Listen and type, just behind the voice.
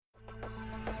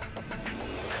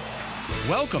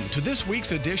Welcome to this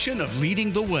week's edition of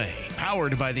Leading the Way,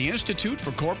 powered by the Institute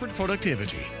for Corporate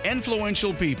Productivity.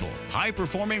 Influential people,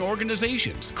 high-performing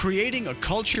organizations, creating a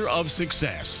culture of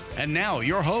success. And now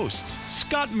your hosts,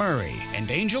 Scott Murray and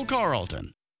Angel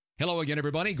Carlton. Hello again,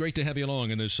 everybody. Great to have you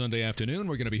along on this Sunday afternoon.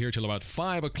 We're going to be here till about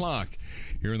 5 o'clock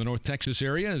here in the North Texas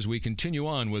area as we continue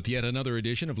on with yet another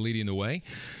edition of Leading the Way.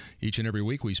 Each and every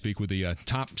week we speak with the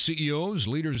top CEOs,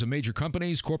 leaders of major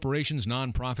companies, corporations,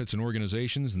 nonprofits, and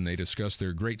organizations, and they discuss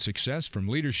their great success from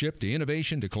leadership to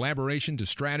innovation to collaboration to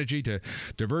strategy to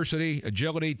diversity,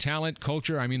 agility, talent,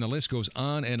 culture. I mean, the list goes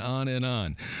on and on and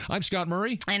on. I'm Scott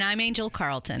Murray. And I'm Angel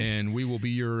Carlton. And we will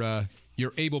be your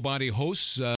able-bodied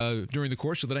hosts during the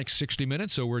course of the next 60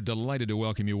 minutes, so we're delighted to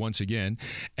welcome you once again.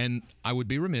 And I would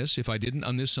be remiss if I didn't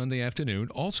on this Sunday afternoon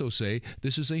also say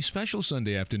this is a special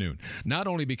Sunday afternoon, not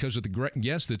only because of the great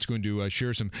guest that's going to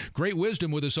share some great wisdom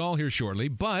with us all here shortly,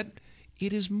 but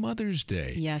it is Mother's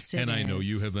Day. Yes, it is. And I know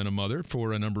you have been a mother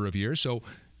for a number of years, so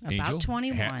about Angel,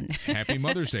 21. Happy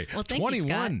Mother's Day. Well, thank 21. you,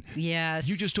 Scott. Yes.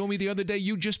 You just told me the other day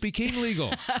you just became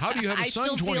legal. How do you have a son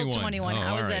 21? I still feel 21. Oh,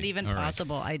 How is right, that even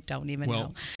possible? I don't even know.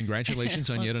 Well,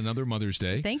 congratulations on yet another Mother's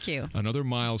Day. Thank you. Another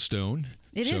milestone.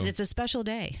 It is. It's a special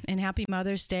day. And happy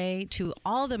Mother's Day to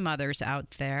all the mothers out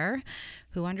there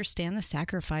who understand the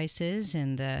sacrifices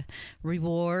and the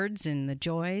rewards and the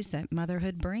joys that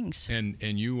motherhood brings. And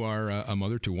you are a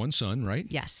mother to one son, right?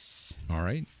 Yes. All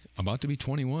right. About to be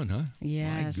 21, huh?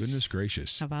 Yes. My goodness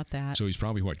gracious. How about that? So he's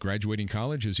probably, graduating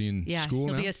college? Is he in school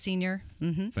now? Yeah, he'll be a senior.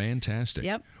 Mm-hmm. Fantastic.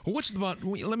 Yep. Well,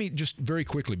 let me just very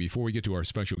quickly, before we get to our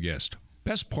special guest,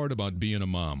 best part about being a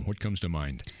mom, what comes to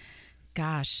mind?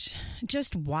 Gosh,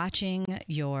 just watching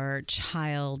your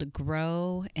child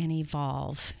grow and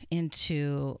evolve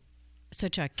into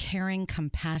such a caring,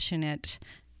 compassionate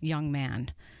young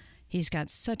man. He's got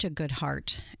such a good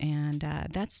heart, and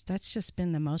that's just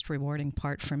been the most rewarding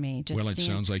part for me. Well, it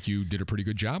sounds like you did a pretty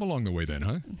good job along the way then,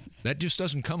 huh? That just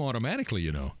doesn't come automatically,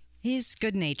 you know. He's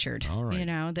good-natured. All right. You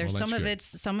know, there's some of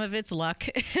it's luck.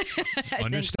 I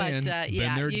Understand. think, but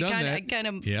Been there, done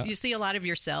that. You see a lot of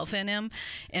yourself in him,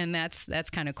 and that's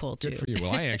kind of cool too. Good for you.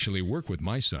 Well, I actually work with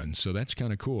my son, so that's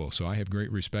kind of cool. So I have great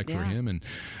respect for him, and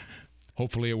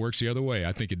hopefully it works the other way.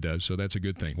 I think it does, so that's a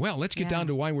good thing. Well, let's get down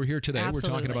to why we're here today. Absolutely.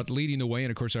 We're talking about leading the way,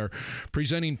 and of course our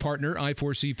presenting partner,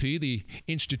 I4CP, the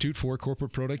Institute for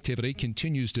Corporate Productivity,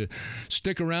 continues to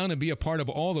stick around and be a part of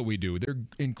all that we do. They're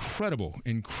incredible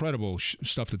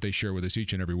stuff that they share with us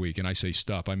each and every week, and I say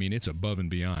stuff, I mean it's above and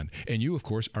beyond. And you, of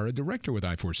course, are a director with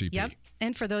I4CP. Yep.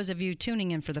 And for those of you tuning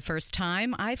in for the first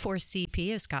time,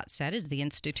 I4CP, as Scott said, is the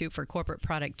Institute for Corporate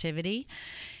Productivity.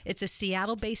 It's a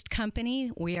Seattle-based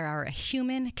company. We are a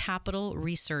human capital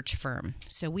research firm.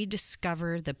 So we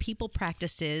discover the people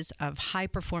practices of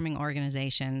high-performing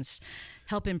organizations,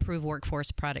 help improve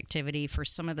workforce productivity for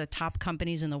some of the top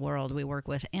companies in the world. We work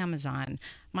with Amazon,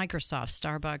 Microsoft,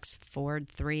 Starbucks, Ford,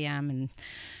 3M, and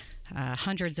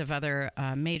hundreds of other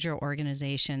major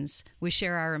organizations. We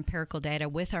share our empirical data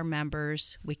with our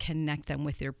members. We connect them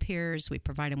with their peers. We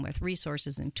provide them with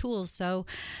resources and tools so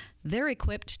they're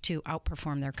equipped to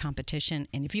outperform their competition.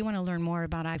 And if you want to learn more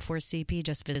about I4CP,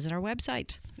 just visit our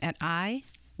website at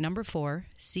i4cp.com.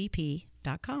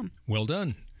 Well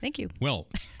done. Thank you. Well,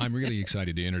 I'm really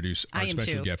excited to introduce our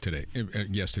special guest today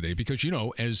because,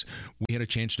 as we had a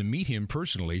chance to meet him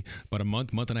personally about a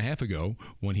month and a half ago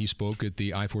when he spoke at the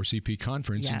I4CP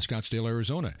conference in Scottsdale,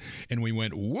 Arizona. And we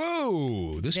went,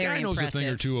 whoa, this guy knows a thing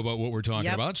or two about what we're talking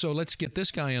about. So let's get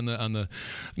this guy on the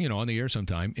air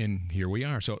sometime. And here we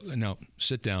are. So now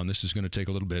sit down. This is going to take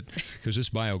a little bit because this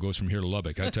bio goes from here to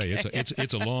Lubbock. I tell you,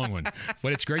 it's a long one,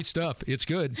 but it's great stuff. It's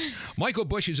good. Michael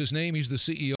Bush is his name. He's the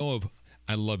CEO of,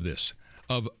 I love this,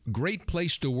 of Great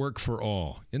Place to Work for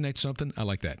All. Isn't that something? I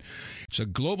like that. It's a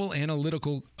global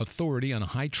analytical authority on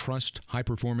high-trust,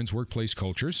 high-performance workplace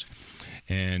cultures.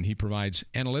 And he provides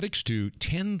analytics to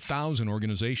 10,000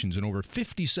 organizations in over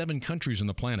 57 countries on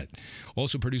the planet.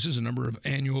 Also produces a number of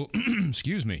annual,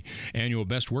 annual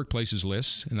best workplaces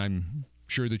lists. And I'm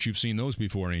sure that you've seen those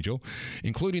before, Angel,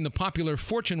 including the popular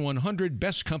Fortune 100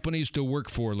 Best Companies to Work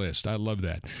For list. I love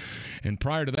that. And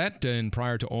prior to that, and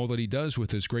prior to all that he does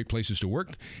with his Great Places to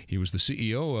Work, he was the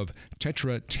CEO of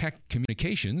Tetra Tech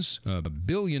Communications, a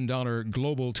billion-dollar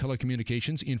global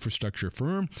telecommunications infrastructure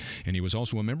firm. And he was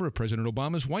also a member of President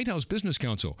Obama's White House Business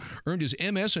Council. Earned his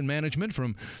MS in management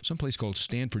from someplace called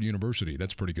Stanford University.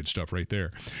 That's pretty good stuff right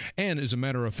there. And as a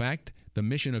matter of fact, the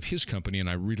mission of his company, and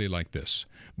I really like this,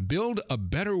 build a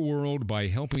better world by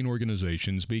helping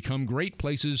organizations become great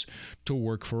places to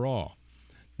work for all.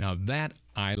 Now that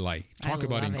I like. Talk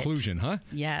about inclusion, huh?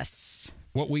 Yes.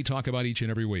 What we talk about each and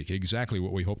every week, exactly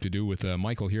what we hope to do with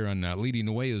Michael here on Leading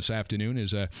the Way this afternoon,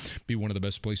 is be one of the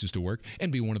best places to work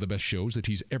and be one of the best shows that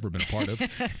he's ever been a part of.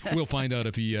 We'll find out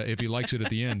if he likes it at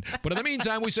the end. But in the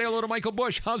meantime, we say hello to Michael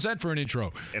Bush. How's that for an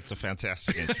intro? It's a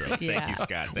fantastic intro. Yeah. Thank you,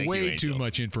 Scott. Thank Way you, Angel. too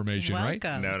much information, right?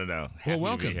 Welcome. No. Well,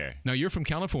 welcome. Now, you're from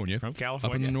California. From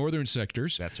California. Up in the northern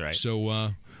sectors. That's right.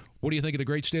 So, what do you think of the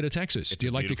great state of Texas? Do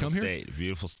you like to come here?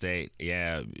 Beautiful state.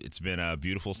 Yeah, it's been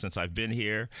beautiful since I've been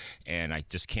here, and I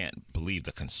just can't believe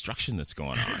the construction that's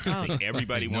going on. I think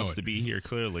everybody wants to be here,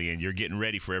 clearly, and you're getting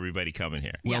ready for everybody coming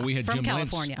here. Well, we had from Jim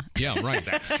California. Lentz. Yeah, right.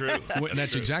 That's true.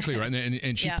 That's exactly right.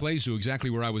 And she plays to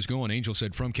exactly where I was going. Angel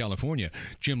said from California.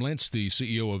 Jim Lentz, the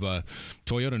CEO of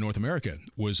Toyota North America,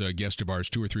 was a guest of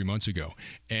ours 2 or 3 months ago,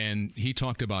 and he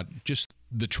talked about just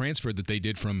the transfer that they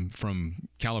did from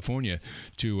California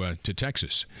to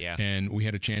Texas. Yeah. And we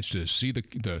had a chance to see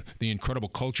the incredible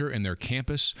culture and their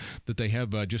campus that they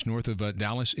have just north of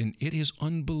Dallas, and it is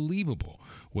unbelievable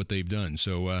what they've done.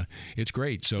 So it's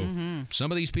great. So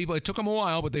some of these people, it took them a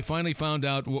while, but they finally found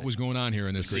out what was going on here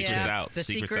in this great Secret's city. out. The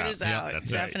secret is out. Yeah,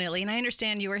 that's definitely. right. And I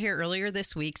understand you were here earlier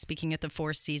this week speaking at the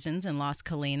Four Seasons in Las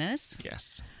Colinas.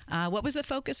 Yes. What was the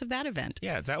focus of that event?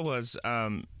 Yeah, that was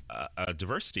a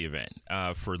diversity event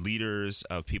for leaders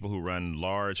of people who run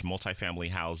large multifamily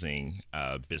housing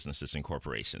businesses and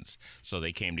corporations. So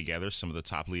they came together, some of the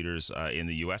top leaders in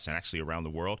the U.S. and actually around the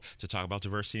world, to talk about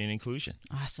diversity and inclusion.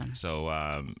 Awesome. So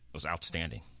it was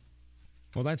outstanding.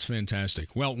 Well, that's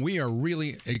fantastic. Well, we are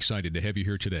really excited to have you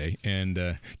here today,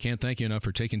 and can't thank you enough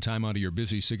for taking time out of your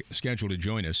busy schedule to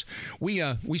join us. We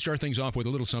start things off with a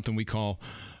little something we call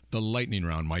the lightning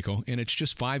round, Michael, and it's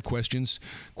just 5 questions,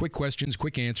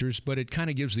 quick answers, but it kind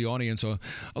of gives the audience a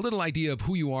little idea of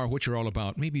who you are, what you're all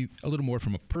about, maybe a little more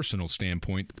from a personal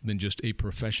standpoint than just a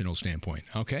professional standpoint,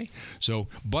 okay? So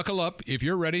buckle up. If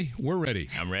you're ready, we're ready.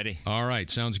 I'm ready. All right,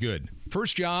 sounds good.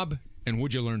 First job, and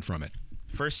what'd you learn from it?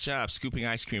 First job, scooping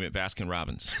ice cream at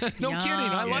Baskin-Robbins. No kidding.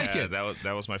 I like it.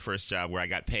 That was my first job where I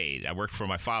got paid. I worked for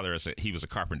my father. He was a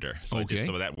carpenter, so I did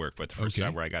some of that work. But the first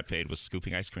job where I got paid was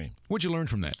scooping ice cream. What'd you learn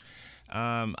from that?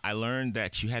 I learned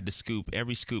that you had to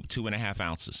every scoop 2.5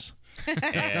 ounces.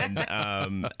 And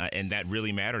that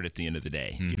really mattered at the end of the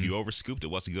day. If you overscooped, it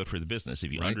wasn't good for the business.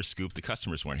 If you underscooped, the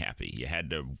customers weren't happy. You had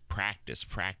to practice,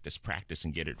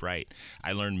 and get it right.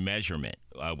 I learned measurement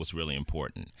was really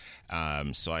important.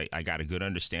 So I got a good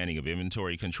understanding of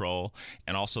inventory control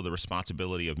and also the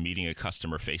responsibility of meeting a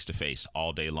customer face-to-face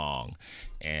all day long.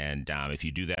 And if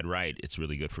you do that right, it's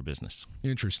really good for business.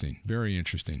 Interesting. Very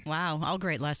interesting. Wow. All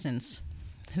great lessons.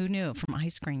 Who knew? From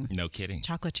ice cream. No kidding.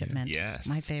 Chocolate chip mint. Yes.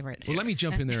 My favorite. Well, let me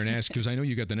jump in there and ask, because I know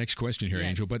you got the next question here,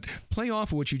 Angel, but play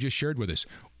off of what you just shared with us.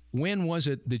 When was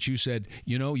it that you said,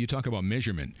 you talk about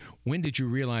measurement. When did you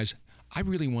realize, I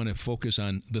really want to focus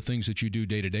on the things that you do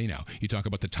day to day now? You talk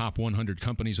about the top 100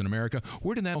 companies in America.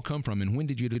 Where did that all come from, and when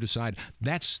did you decide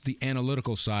that's the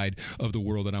analytical side of the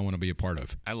world that I want to be a part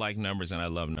of? I like numbers, and I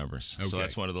love numbers. Okay. So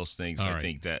that's one of those things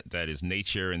think that is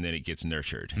nature, and then it gets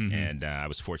nurtured. And I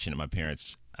was fortunate my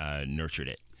parents nurtured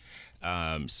it.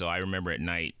 So I remember at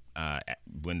night,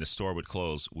 when the store would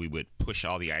close, we would push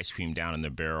all the ice cream down in the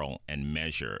barrel and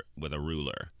measure with a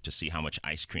ruler to see how much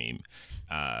ice cream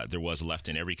there was left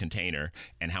in every container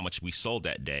and how much we sold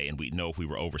that day, and we'd know if we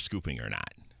were over scooping or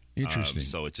not. Interesting.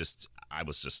 So I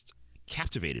was just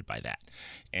captivated by that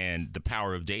and the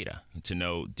power of data to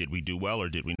know, did we do well or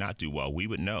did we not do well? We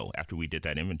would know after we did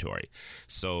that inventory.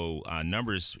 So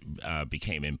numbers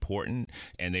became important,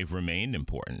 and they've remained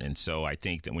important. And so I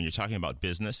think that when you're talking about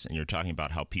business and you're talking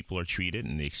about how people are treated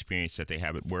and the experience that they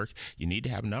have at work, you need to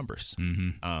have numbers.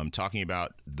 Talking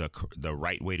about the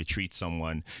right way to treat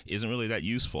someone isn't really that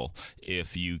useful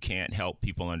if you can't help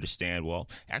people understand, well,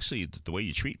 actually the way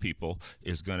you treat people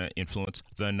is going to influence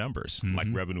the numbers, like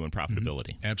revenue and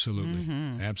profitability.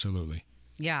 Absolutely. Absolutely.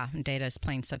 Yeah, data is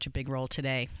playing such a big role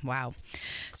today. Wow.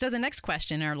 So the next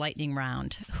question, our lightning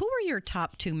round. Who were your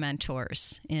top 2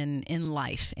 mentors in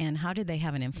life, and how did they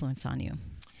have an influence on you?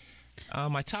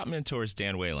 My top mentor is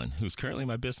Dan Whalen, who's currently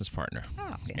my business partner.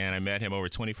 Oh, yes. And I met him over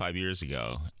 25 years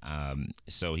ago.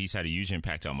 So he's had a huge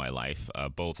impact on my life,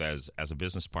 both as a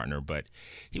business partner, but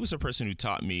he was a person who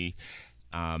taught me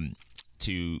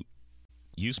to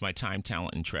use my time,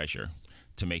 talent, and treasure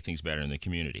to make things better in the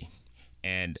community,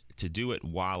 and to do it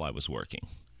while I was working.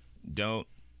 Don't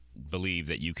believe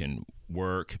that you can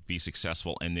work, be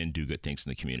successful, and then do good things in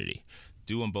the community.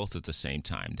 Do them both at the same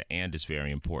time. The and is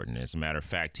very important. As a matter of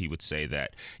fact, he would say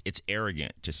that it's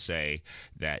arrogant to say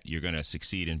that you're going to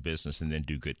succeed in business and then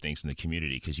do good things in the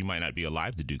community, because you might not be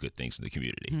alive to do good things in the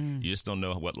community. You just don't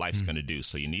know what life's going to do.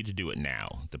 So you need to do it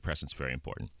now. The present's very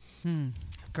important.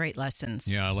 Great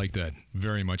lessons. Yeah, I like that.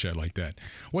 Very much I like that.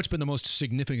 What's been the most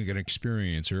significant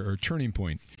experience or turning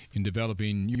point in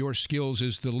developing your skills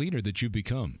as the leader that you've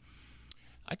become?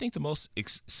 I think the most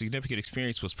significant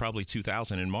experience was probably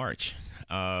 2000 in March,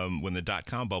 when the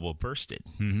dot-com bubble bursted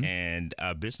and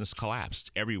business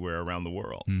collapsed everywhere around the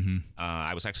world.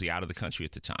 I was actually out of the country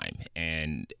at the time,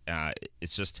 and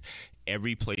it's just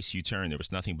every place you turn, there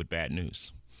was nothing but bad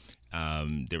news.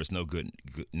 There was no good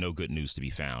news to be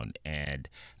found, and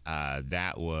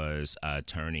that was a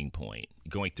turning point.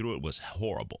 Going through it was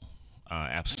horrible.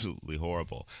 Absolutely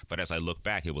horrible. But as I look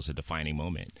back, it was a defining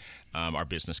moment. Our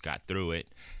business got through it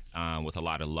with a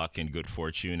lot of luck and good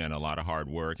fortune and a lot of hard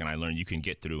work. And I learned you can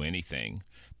get through anything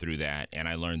through that. And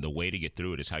I learned the way to get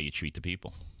through it is how you treat the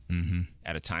people.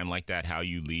 At a time like that, how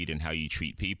you lead and how you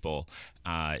treat people,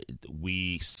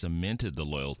 we cemented the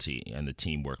loyalty and the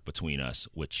teamwork between us,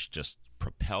 which just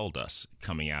propelled us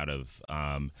coming out of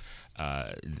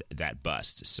that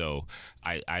bust. So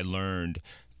I learned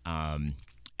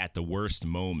at the worst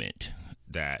moment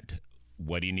that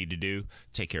what do you need to do?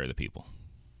 Take care of the people.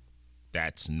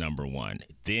 That's number one.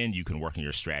 Then you can work on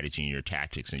your strategy and your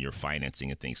tactics and your financing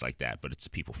and things like that. But it's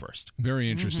people first. Very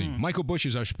interesting. Michael Bush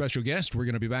is our special guest. We're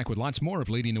going to be back with lots more of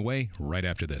Leading the Way right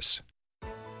after this.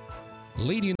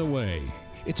 Leading the Way.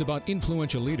 It's about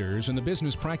influential leaders and the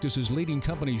business practices leading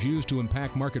companies use to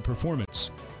impact market performance.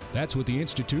 That's what the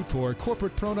Institute for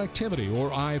Corporate Productivity,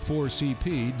 or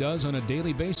I4CP, does on a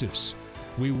daily basis.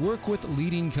 We work with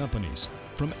leading companies,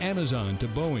 from Amazon to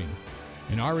Boeing,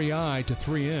 and REI to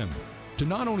 3M, to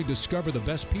not only discover the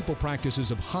best people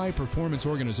practices of high-performance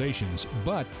organizations,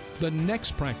 but the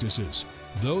next practices,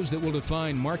 those that will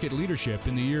define market leadership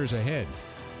in the years ahead.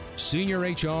 Senior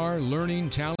HR, learning,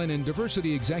 talent, and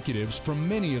diversity executives from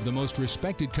many of the most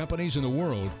respected companies in the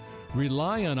world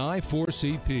rely on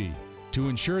I4CP to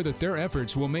ensure that their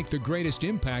efforts will make the greatest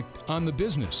impact on the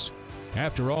business.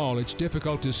 After all, it's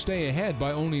difficult to stay ahead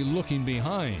by only looking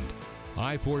behind.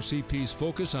 I4CP's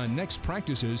focus on next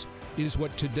practices is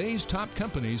what today's top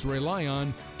companies rely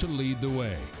on to lead the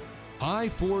way.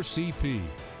 I4CP,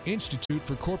 Institute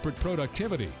for Corporate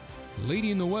Productivity,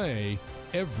 leading the way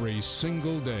every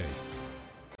single day.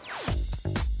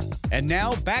 And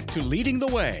now back to Leading the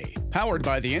Way, powered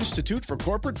by the Institute for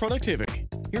Corporate Productivity.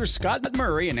 Here's Scott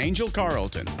McMurray and Angel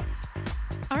Carlton.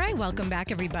 All right, welcome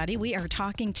back, everybody. We are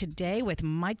talking today with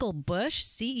Michael Bush,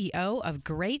 CEO of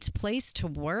Great Place to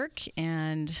Work.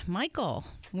 And Michael,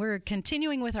 we're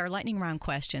continuing with our lightning round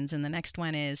questions. And the next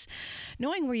one is,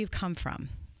 knowing where you've come from,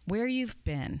 where you've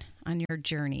been on your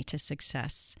journey to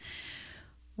success,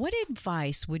 what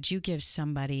advice would you give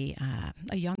somebody,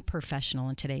 a young professional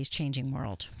in today's changing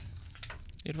world?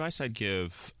 The advice I'd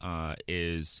give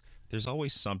is there's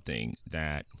always something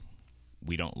that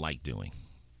we don't like doing.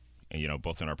 And,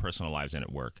 both in our personal lives and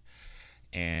at work.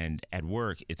 And at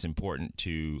work, it's important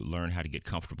to learn how to get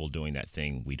comfortable doing that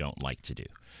thing we don't like to do.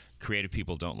 Creative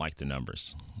people don't like the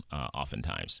numbers,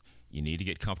 oftentimes. You need to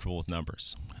get comfortable with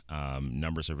numbers.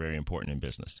 Numbers are very important in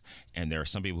business. And there are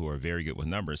some people who are very good with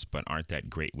numbers, but aren't that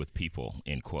great with people,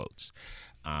 in quotes.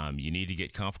 You need to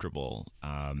get comfortable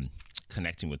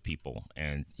connecting with people,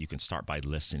 and you can start by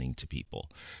listening to people.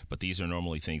 But these are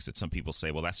normally things that some people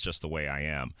say, well, that's just the way I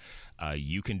am.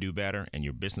 You can do better, and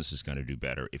your business is going to do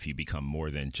better if you become more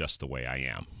than just the way I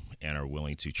am and are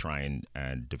willing to try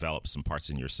and develop some parts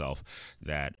in yourself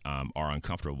that are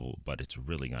uncomfortable, but it's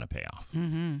really going to pay off.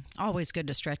 Always good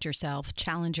to stretch yourself,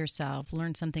 challenge yourself,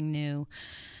 learn something new,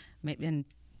 and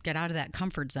get out of that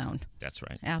comfort zone. That's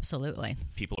right. Absolutely.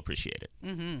 People appreciate it.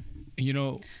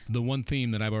 The one theme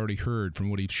that I've already heard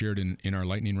from what he's shared in our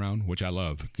lightning round, which I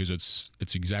love, because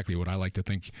it's exactly what I like to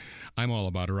think I'm all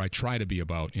about, or I try to be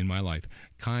about in my life: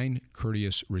 kind,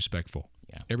 courteous, respectful.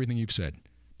 Yeah. Everything you've said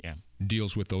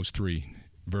deals with those three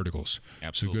verticals.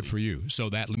 Absolutely. So good for you. So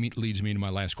that leads me to my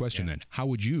last question then. How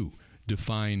would you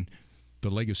define the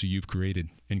legacy you've created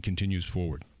and continues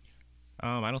forward?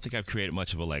 I don't think I've created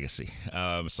much of a legacy,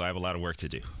 so I have a lot of work to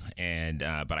do. And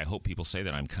but I hope people say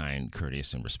that I'm kind,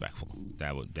 courteous, and respectful.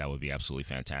 That would be absolutely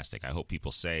fantastic. I hope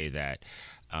people say that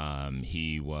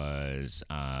he was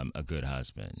a good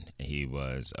husband, he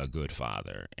was a good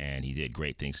father, and he did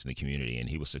great things in the community, and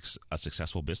he was a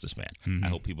successful businessman. I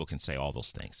hope people can say all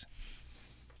those things.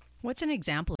 What's an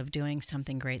example of doing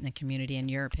something great in the community, in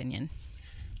your opinion?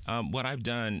 What I've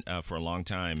done for a long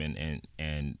time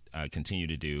and continue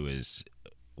to do is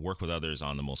work with others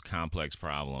on the most complex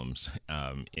problems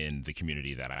in the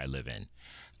community that I live in.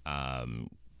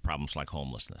 Problems like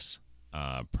homelessness,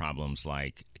 problems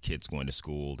like kids going to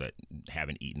school that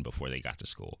haven't eaten before they got to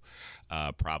school,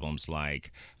 problems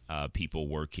like people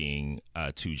working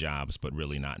 2 jobs but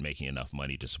really not making enough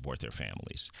money to support their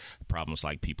families, problems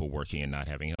like people working and not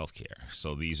having health care.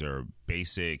 So these are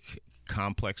basic,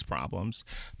 complex problems.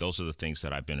 Those are the things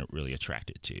that I've been really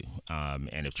attracted to,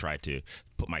 and have tried to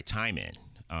put my time in,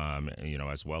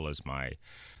 as well as my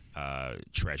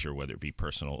treasure, whether it be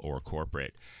personal or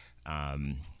corporate,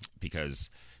 because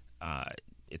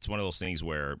it's one of those things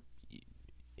where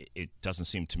it doesn't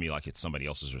seem to me like it's somebody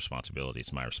else's responsibility.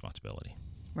 It's my responsibility.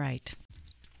 Right.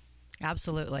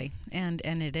 Absolutely. And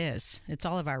it is. It's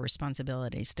all of our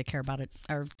responsibilities to care about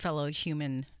our fellow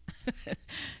human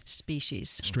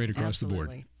species. Straight across the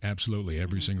board. Absolutely.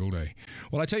 Every single day.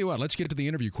 Well, I tell you what, let's get to the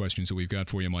interview questions that we've got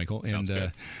for you, Michael. Sounds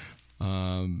good.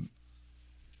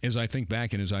 As I think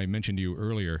back, and as I mentioned to you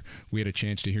earlier, we had a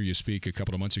chance to hear you speak a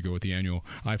couple of months ago at the annual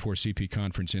I4CP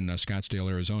conference in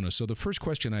Scottsdale, Arizona. So the first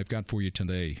question I've got for you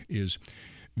today is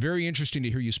very interesting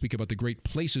to hear you speak about the great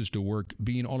places to work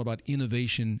being all about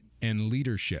innovation and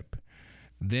leadership.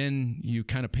 Then you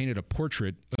kind of painted a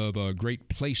portrait of a great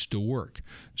place to work.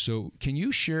 So can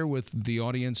you share with the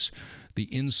audience the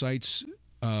insights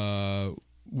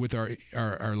with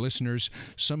our listeners,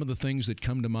 some of the things that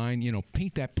come to mind?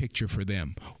 Paint that picture for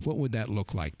them. What would that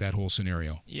look like, that whole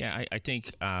scenario? Yeah, I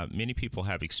think many people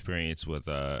have experience with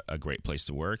a great place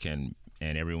to work, and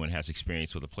everyone has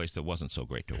experience with a place that wasn't so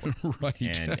great to work.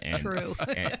 Right. And True.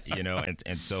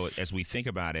 And so as we think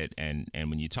about it, and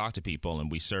when you talk to people, and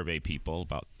we survey people,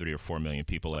 about 3 or 4 million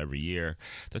people every year,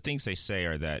 the things they say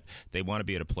are that they want to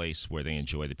be at a place where they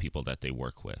enjoy the people that they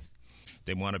work with.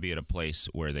 They want to be at a place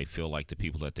where they feel like the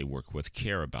people that they work with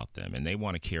care about them, and they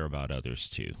want to care about others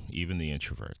too, even the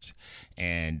introverts.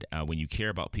 And when you care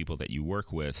about people that you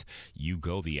work with, you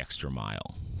go the extra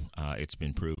mile. It's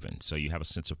been proven. So you have a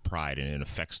sense of pride, and it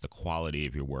affects the quality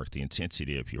of your work, the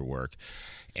intensity of your work.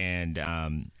 And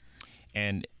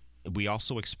we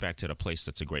also expect at a place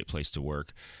that's a great place to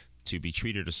work to be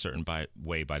treated a certain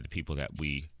way by the people that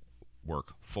we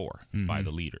work for, by the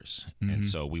leaders. And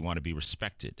so we want to be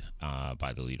respected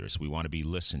by the leaders. We want to be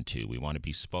listened to. We want to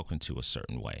be spoken to a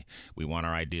certain way. We want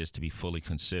our ideas to be fully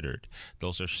considered.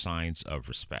 Those are signs of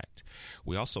respect.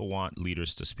 We also want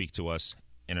leaders to speak to us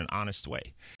in an honest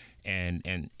way and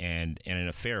in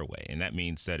a fair way. And that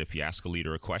means that if you ask a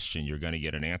leader a question, you're going to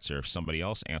get an answer. If somebody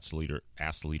else asks the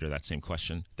leader that same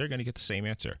question, they're going to get the same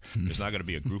answer. There's not going to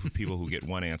be a group of people who get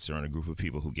one answer and a group of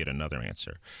people who get another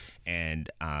answer. And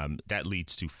that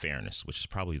leads to fairness, which is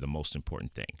probably the most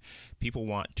important thing. People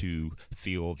want to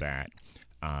feel that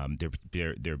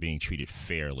they're being treated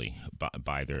fairly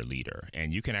by their leader.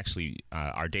 And you can actually,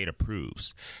 our data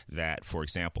proves that, for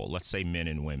example, let's say men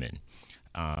and women.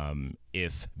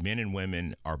 If men and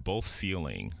women are both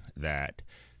feeling that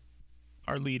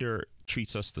our leader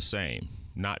treats us the same,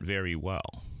 not very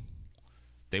well,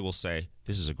 they will say,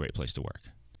 this is a great place to work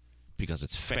because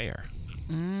it's fair.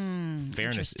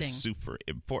 Fairness is super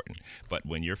important. But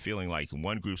when you're feeling like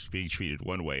one group's being treated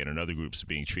one way and another group's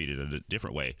being treated in a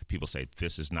different way, people say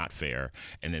this is not fair,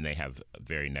 and then they have a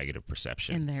very negative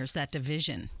perception. And there's that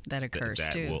division that occurs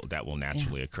too. That will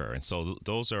naturally occur. And so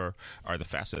those are the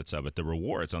facets of it. The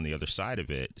rewards on the other side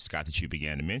of it, Scott, that you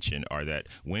began to mention, are that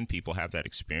when people have that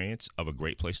experience of a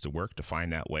great place to work, to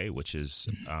find that way, which is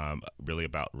really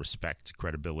about respect,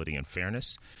 credibility, and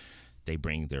fairness, they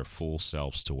bring their full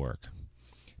selves to work.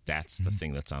 That's the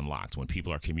thing that's unlocked. When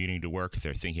people are commuting to work,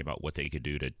 they're thinking about what they could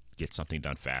do to get something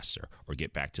done faster or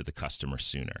get back to the customer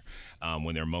sooner.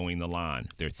 When they're mowing the lawn,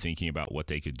 they're thinking about what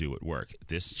they could do at work.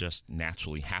 This just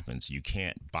naturally happens. You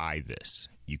can't buy this.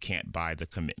 You can't buy the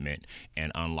commitment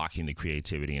and unlocking the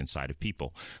creativity inside of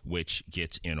people, which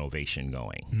gets innovation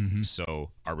going.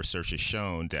 So our research has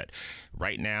shown that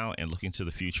right now, and looking to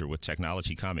the future with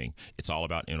technology coming, it's all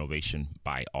about innovation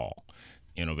by all.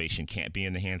 Innovation can't be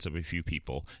in the hands of a few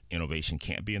people. Innovation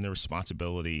can't be in the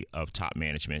responsibility of top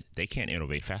management. They can't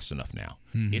innovate fast enough now.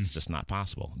 It's just not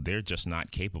possible. They're just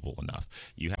not capable enough.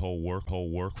 You have a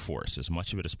whole workforce, as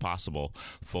much of it as possible,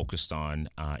 focused on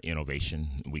innovation.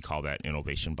 We call that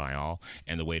innovation by all.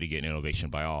 And the way to get innovation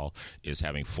by all is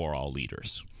having for all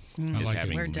leaders. We're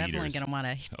definitely going to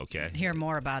want to hear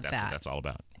more about that. That's what that's all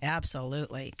about.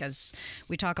 Absolutely, because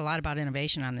we talk a lot about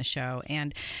innovation on the show,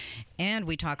 and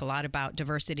we talk a lot about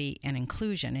diversity and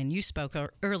inclusion. And you spoke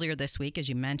earlier this week, as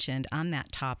you mentioned, on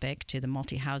that topic to the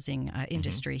multi-housing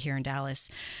industry here in Dallas.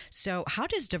 So how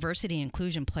does diversity and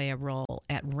inclusion play a role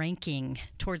at ranking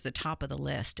towards the top of the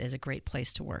list as a great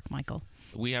place to work, Michael?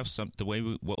 We have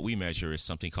what we measure is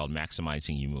something called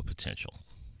maximizing human potential.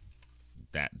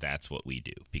 That's what we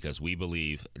do, because we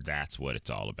believe that's what it's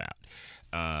all about.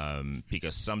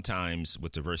 Because sometimes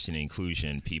with diversity and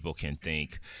inclusion, people can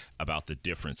think about the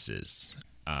differences,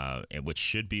 and which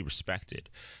should be respected.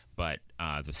 But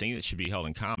the thing that should be held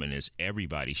in common is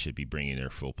everybody should be bringing their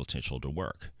full potential to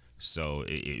work. So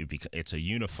it's a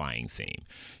unifying theme.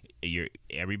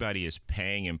 Everybody is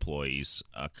paying employees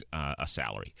a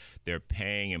salary. They're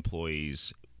paying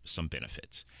employees some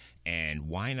benefits. And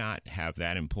why not have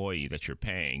that employee that you're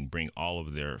paying bring all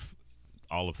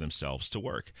of themselves to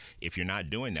work? If you're not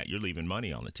doing that, you're leaving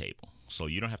money on the table. So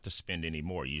you don't have to spend any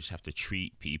more. You just have to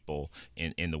treat people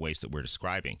in the ways that we're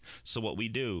describing. So what we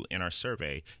do in our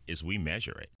survey is we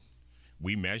measure it.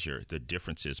 We measure the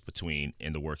differences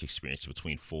in the work experience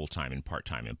between full-time and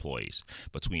part-time employees,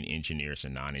 between engineers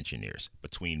and non-engineers,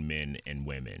 between men and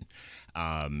women,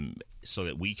 so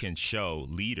that we can show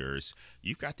leaders,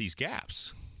 you've got these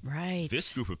gaps. Right.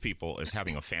 This group of people is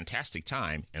having a fantastic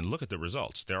time, and look at the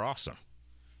results. They're awesome.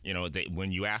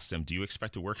 When you ask them, do you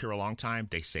expect to work here a long time?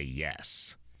 They say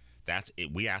yes. That's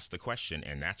it. We ask the question,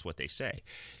 and that's what they say.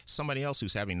 Somebody else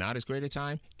who's having not as great a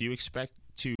time, do you expect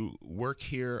to work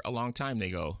here a long time?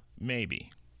 They go, maybe.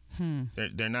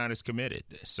 They're not as committed.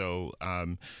 So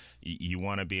you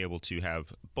want to be able to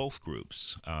have both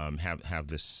groups have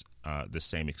this the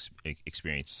same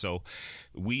experience. So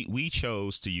we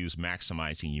chose to use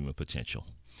maximizing human potential,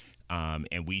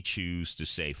 and we choose to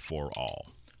say for all,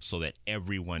 so that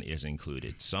everyone is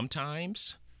included.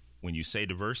 Sometimes when you say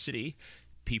diversity,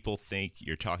 people think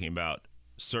you're talking about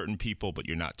certain people, but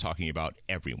you're not talking about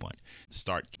everyone.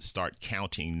 Start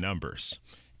counting numbers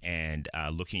and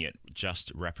looking at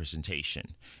just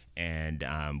representation. And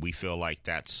we feel like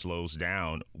that slows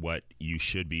down what you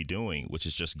should be doing, which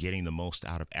is just getting the most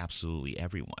out of absolutely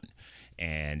everyone.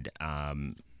 And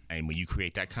when you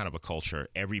create that kind of a culture,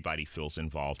 everybody feels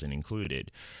involved and included,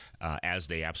 as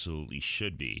they absolutely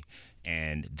should be.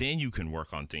 And then you can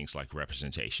work on things like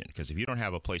representation. Because if you don't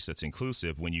have a place that's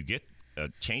inclusive, when you get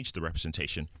change the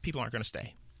representation, people aren't going to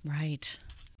stay. Right.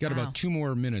 Got about 2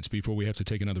 more minutes before we have to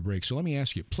take another break. So let me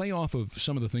ask you, play off of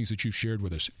some of the things that you've shared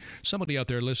with us. Somebody out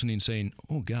there listening saying,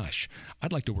 oh gosh,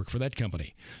 I'd like to work for that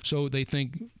company. So they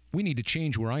think, we need to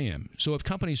change where I am. So if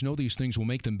companies know these things will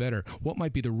make them better, what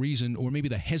might be the reason or maybe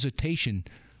the hesitation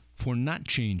for not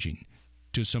changing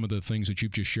to some of the things that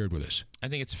you've just shared with us? I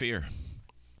think it's fear.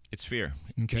 It's fear.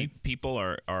 Okay. People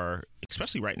are,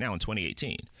 especially right now in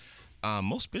 2018,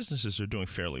 most businesses are doing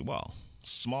fairly well.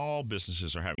 Small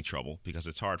businesses are having trouble because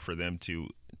it's hard for them to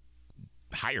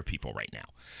hire people right now.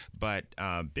 But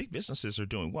big businesses are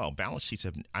doing well. Balance sheets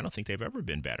I don't think they've ever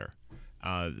been better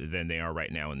than they are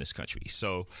right now in this country.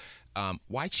 So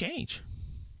why change?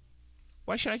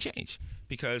 Why should I change?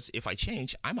 Because if I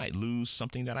change, I might lose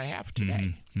something that I have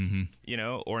today,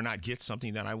 or not get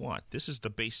something that I want. This is the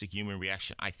basic human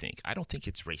reaction, I think. I don't think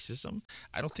it's racism.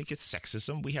 I don't think it's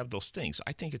sexism. We have those things.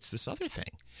 I think it's this other thing.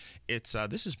 It's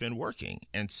this has been working.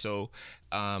 And so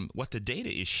what the data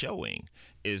is showing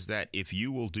is that if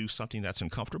you will do something that's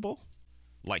uncomfortable,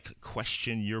 like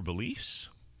question your beliefs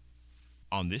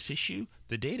on this issue,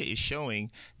 the data is showing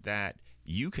that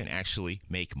you can actually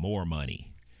make more money.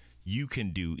 You can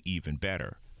do even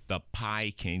better. The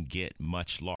pie can get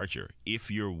much larger if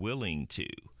you're willing to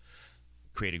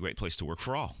create a great place to work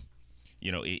for all.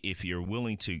 If you're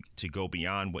willing to go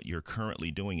beyond what you're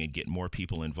currently doing and get more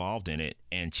people involved in it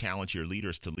and challenge your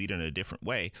leaders to lead in a different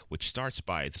way, which starts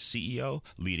by the CEO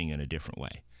leading in a different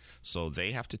way. So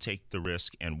they have to take the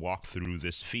risk and walk through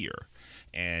this fear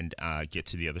and get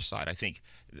to the other side. I think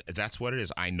that's what it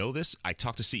is. I know this. I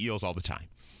talk to CEOs all the time,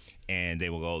 and they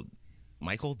will go,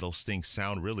 Michael, those things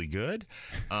sound really good,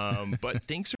 but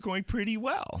things are going pretty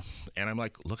well. And I'm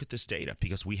like, look at this data,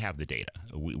 because we have the data.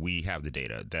 We have the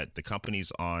data that the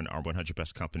companies on our 100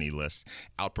 Best Company list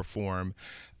outperform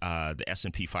the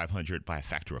S&P 500 by a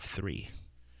factor of 3.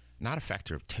 Not a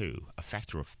factor of 2, a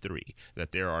factor of 3. That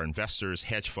there are investors,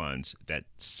 hedge funds that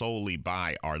solely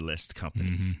buy our list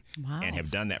companies and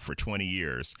have done that for 20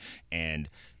 years. And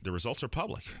the results are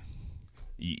public.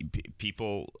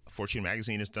 Fortune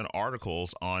Magazine has done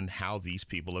articles on how these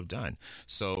people have done.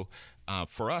 So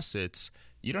for us,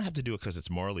 you don't have to do it because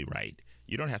it's morally right.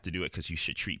 You don't have to do it because you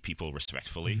should treat people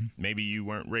respectfully. Maybe you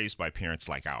weren't raised by parents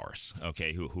like ours,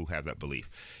 okay, who have that belief.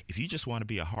 If you just want to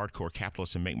be a hardcore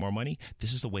capitalist and make more money,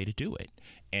 this is the way to do it.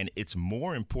 And it's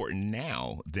more important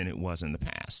now than it was in the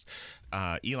past.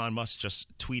 Elon Musk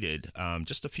just tweeted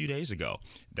just a few days ago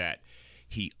that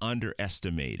he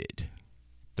underestimated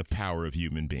the power of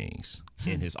human beings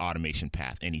in his automation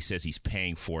path, and he says he's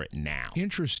paying for it now.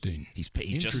 Interesting. He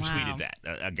just tweeted that.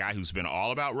 A guy who's been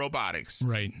all about robotics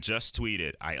just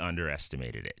tweeted, I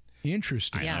underestimated it.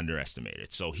 Interesting. I underestimated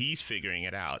it. So he's figuring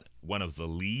it out. One of the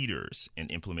leaders in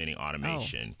implementing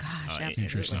automation in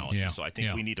technology. Yeah. So I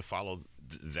think we need to follow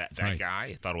that guy.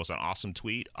 I thought it was an awesome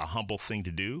tweet, a humble thing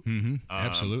to do.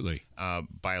 Absolutely.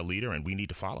 By a leader, and we need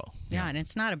to follow. Yeah, and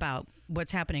it's not about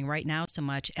what's happening right now so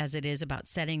much as it is about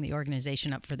setting the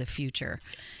organization up for the future.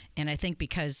 And I think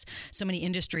because so many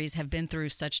industries have been through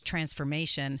such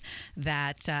transformation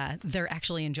that they're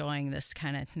actually enjoying this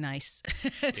kind of nice,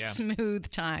 smooth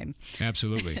time.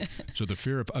 Absolutely. So the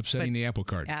fear of upsetting the apple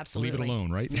cart. Absolutely. Leave it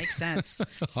alone, right? Makes sense.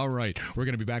 All right. We're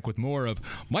going to be back with more of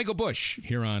Michael Bush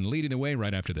here on Leading the Way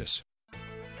right after this.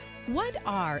 What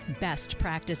are best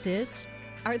practices?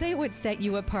 Are they what set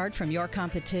you apart from your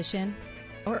competition?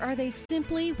 Or are they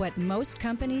simply what most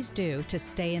companies do to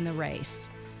stay in the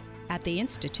race? At the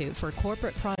Institute for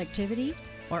Corporate Productivity,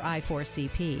 or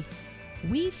I4CP,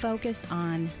 we focus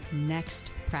on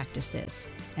next practices.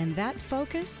 And that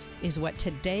focus is what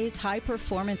today's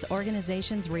high-performance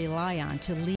organizations rely on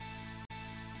to lead.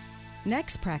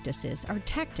 Next practices are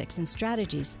tactics and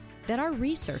strategies that our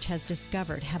research has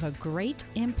discovered have a great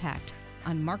impact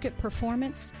on market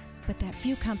performance, but that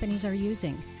few companies are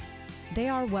using. They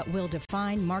are what will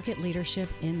define market leadership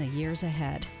in the years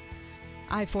ahead.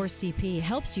 I4CP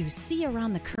helps you see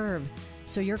around the curve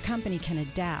so your company can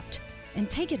adapt and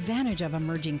take advantage of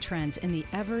emerging trends in the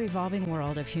ever-evolving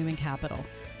world of human capital.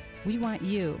 We want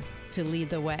you to lead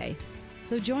the way.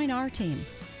 So join our team,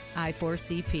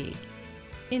 I4CP,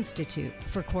 Institute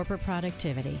for Corporate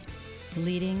Productivity,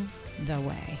 leading the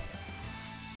way.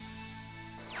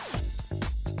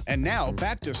 And now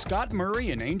back to Scott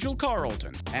Murray and Angel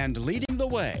Carlton and Leading the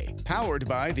Way, powered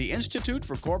by the Institute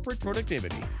for Corporate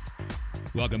Productivity.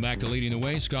 Welcome back to Leading the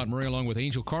Way. Scott Murray along with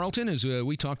Angel Carlton as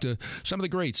we talk to some of the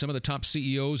greats, some of the top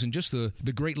CEOs and just the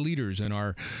great leaders in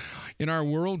our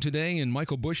world today, and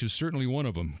Michael Bush is certainly one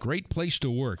of them. Great place to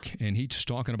work, and he's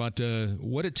talking about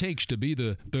what it takes to be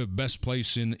the best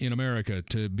place in America,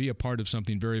 to be a part of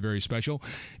something very, very special.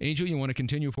 Angel, you want to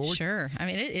continue forward? Sure. I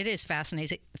mean, it is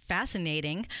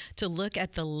fascinating to look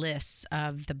at the lists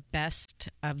of the best,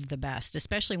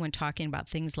 especially when talking about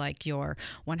things like your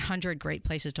 100 Great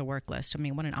Places to Work list. I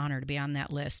mean, what an honor to be on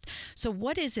that list. So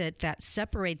what is it that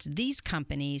separates these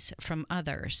companies from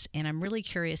others? And I'm really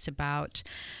curious about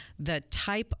the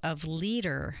type of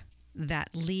leader that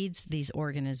leads these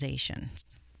organizations.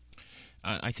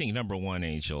 I think number one,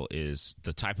 Angel, is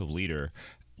the type of leader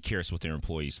cares what their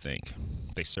employees think.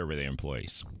 They survey their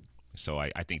employees. So I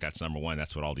think that's number one.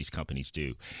 That's what all these companies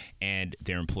do. And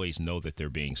their employees know that they're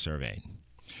being surveyed.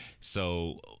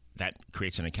 So that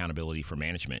creates an accountability for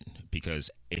management, because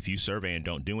if you survey and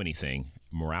don't do anything,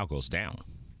 morale goes down.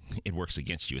 It works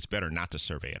against you. It's better not to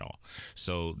survey at all.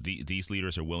 So these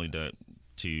leaders are willing to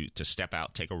step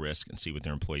out, take a risk, and see what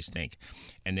their employees think.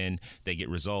 And then they get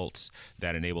results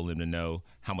that enable them to know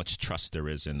how much trust there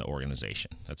is in the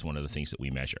organization. That's one of the things that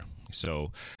we measure.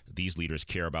 So these leaders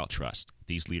care about trust.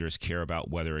 These leaders care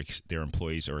about whether their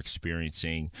employees are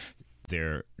experiencing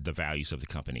the values of the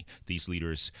company. These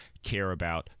leaders care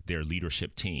about their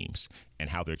leadership teams and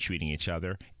how they're treating each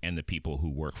other and the people who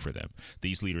work for them.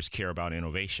 These leaders care about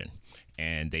innovation,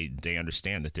 and they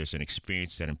understand that there's an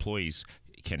experience that employees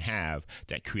can have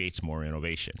that creates more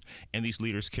innovation. And these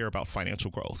leaders care about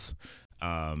financial growth,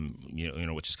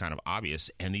 which is kind of obvious.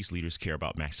 And these leaders care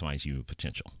about maximizing human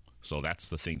potential. So that's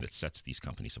the thing that sets these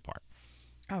companies apart.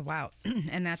 Oh, wow.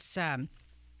 And that's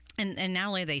And not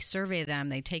only they survey them,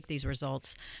 they take these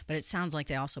results, but it sounds like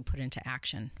they also put into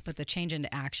action. Put the change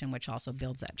into action, which also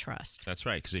builds that trust. That's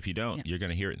right, because if you don't, you're going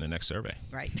to hear it in the next survey.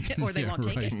 Right, or they won't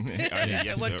take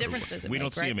it. What difference does it make? We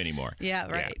don't see them anymore.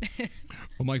 Yeah, right. Yeah.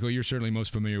 Well, Michael, you're certainly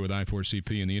most familiar with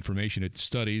I4CP and the information it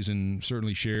studies and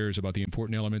certainly shares about the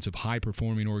important elements of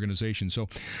high-performing organizations. So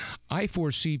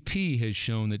I4CP has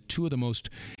shown that two of the most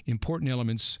important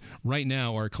elements right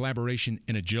now are collaboration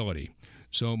and agility.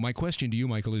 So my question to you,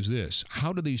 Michael, is this.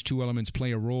 How do these two elements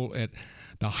play a role at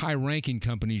the high-ranking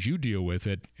companies you deal with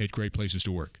at Great Places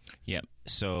to Work? Yeah.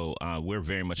 So we're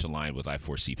very much aligned with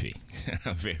I4CP,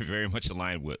 very, very much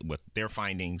aligned with their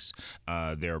findings,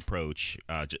 their approach,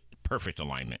 perfect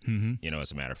alignment,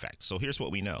 as a matter of fact. So here's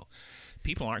what we know.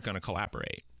 People aren't going to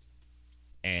collaborate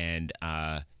And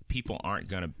people aren't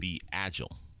going to be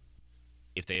agile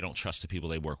if they don't trust the people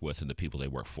they work with and the people they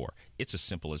work for. It's as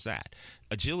simple as that.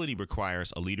 Agility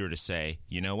requires a leader to say,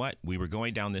 you know what, we were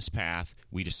going down this path.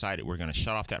 We decided we're going to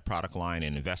shut off that product line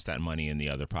and invest that money in the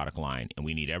other product line. And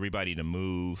we need everybody to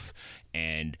move,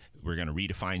 and we're going to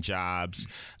redefine jobs.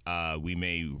 We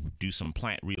may do some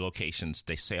plant relocations.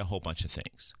 They say a whole bunch of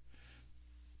things.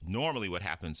 Normally what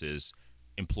happens is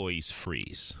employees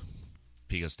freeze,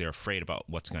 because they're afraid about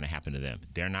what's going to happen to them.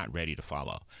 They're not ready to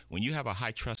follow. When you have a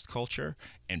high trust culture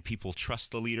and people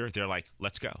trust the leader, they're like,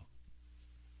 let's go.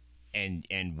 And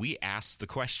we ask the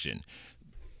question,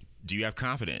 do you have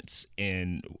confidence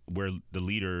in where the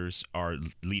leaders are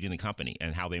leading the company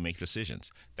and how they make decisions?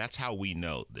 That's how we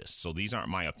know this. So these aren't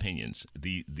my opinions.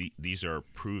 These are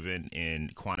proven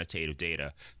in quantitative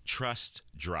data. Trust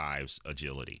drives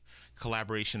agility.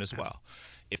 Collaboration as well.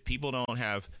 If people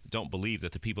don't believe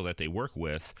that the people that they work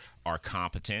with are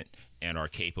competent and are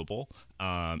capable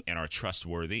and are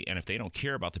trustworthy, and if they don't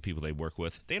care about the people they work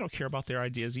with, they don't care about their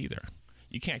ideas either.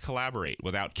 You can't collaborate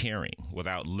without caring,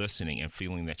 without listening and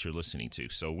feeling that you're listening to.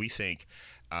 So we think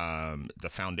the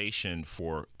foundation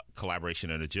for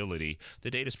collaboration and agility,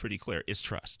 the data is pretty clear, is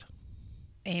trust.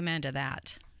 Amen to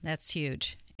that. That's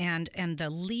huge. And the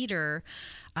leader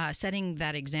setting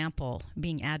that example,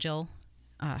 being agile,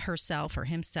 herself or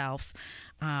himself,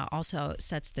 also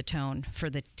sets the tone for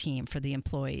the team, for the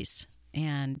employees,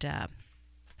 and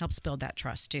helps build that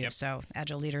trust too. Yep. So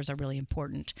agile leaders are really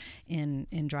important in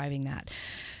driving that.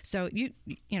 So you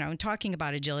know, talking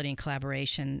about agility and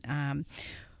collaboration,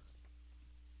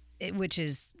 which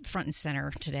is front and center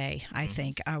today, I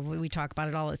think. We talk about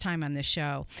it all the time on this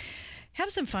show. Have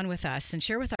some fun with us and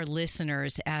share with our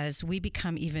listeners as we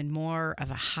become even more of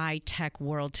a high-tech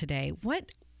world today. What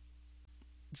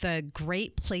the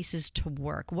great places to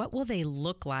work, what will they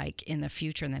look like in the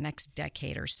future, in the next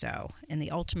decade or so? And the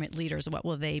ultimate leaders, what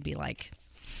will they be like?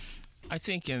 I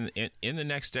think in the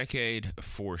next decade,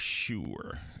 for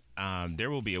sure, there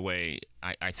will be a way.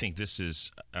 I think this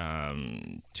is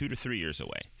 2 to 3 years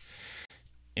away.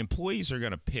 Employees are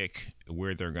going to pick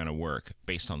where they're going to work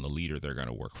based on the leader they're going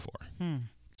to work for.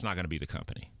 It's not going to be the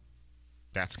company.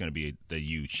 That's going to be the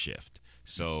huge shift.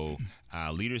 So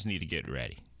leaders need to get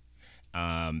ready.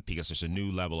 Because there's a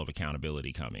new level of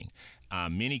accountability coming.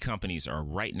 Many companies are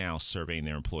right now surveying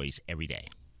their employees every day,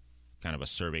 kind of a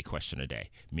survey question a day.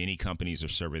 Many companies are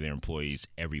surveying their employees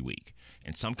every week.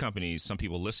 And some companies, some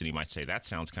people listening might say, that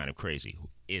sounds kind of crazy.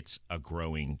 It's a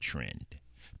growing trend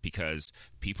because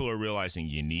people are realizing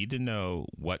you need to know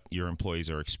what your employees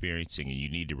are experiencing and you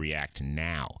need to react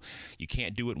now. You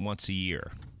can't do it once a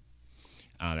year.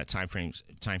 That time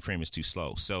frame is too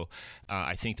slow. So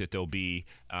I think that there'll be,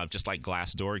 just like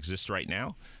Glassdoor exists right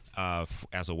now,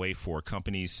 as a way for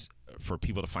companies, for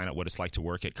people to find out what it's like to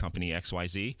work at company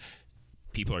XYZ,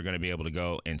 people are going to be able to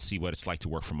go and see what it's like to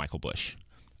work for Michael Bush.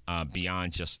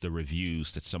 Beyond just the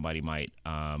reviews that somebody might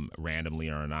randomly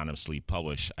or anonymously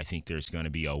publish, I think there's going to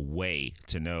be a way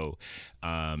to know,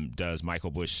 does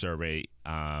Michael Bush survey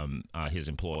his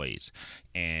employees,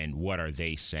 and what are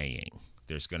they saying?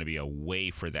 There's going to be a way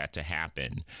for that to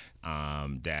happen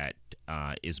that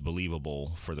is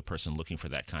believable for the person looking for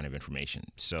that kind of information.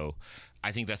 So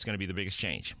I think that's going to be the biggest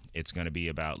change. It's going to be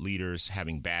about leaders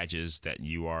having badges that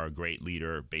you are a great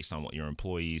leader based on what your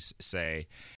employees say.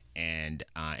 And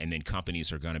then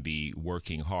companies are going to be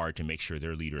working hard to make sure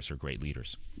their leaders are great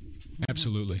leaders.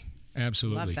 Absolutely.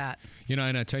 Absolutely. Love that. You know,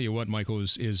 and I tell you what, Michael,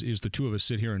 is the two of us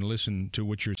sit here and listen to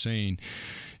what you're saying.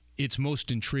 It's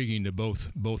most intriguing to both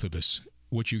of us.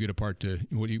 What you get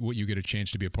what you get a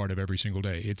chance to be a part of every single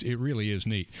day. It really is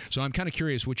neat. So I'm kind of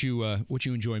curious what you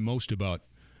enjoy most about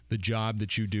the job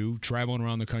that you do, traveling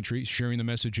around the country, sharing the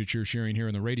message that you're sharing here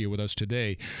on the radio with us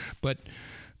today. But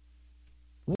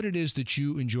what it is that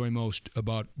you enjoy most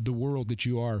about the world that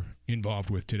you are involved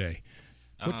with today.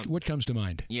 What comes to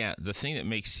mind? Yeah, the thing that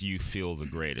makes you feel the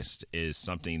greatest is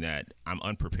something that I'm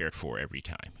unprepared for every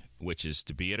time, which is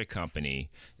to be at a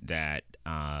company that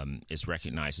is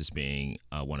recognized as being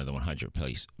one of the 100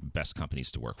 best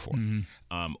companies to work for.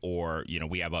 Mm-hmm. Or, you know,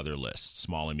 we have other lists,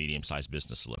 small and medium-sized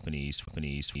business companies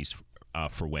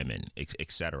for women,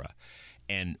 et cetera.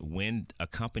 And when a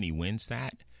company wins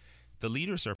that, the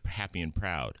leaders are happy and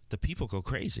proud. The people go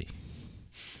crazy.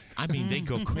 I mean, they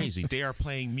go crazy. They are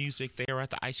playing music. They are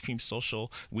at the ice cream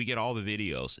social. We get all the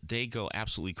videos. They go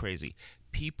absolutely crazy.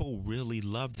 People really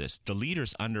love this. The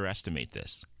leaders underestimate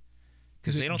this.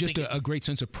 Because they don't just think a great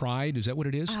sense of pride? Is that what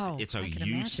it is? Oh, it's a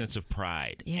huge sense of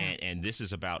pride. Yeah. And this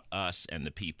is about us and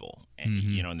the people, and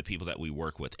you know, and the people that we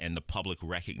work with, and the public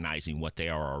recognizing what they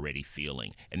are already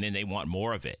feeling. And then they want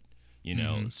more of it.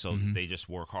 so they just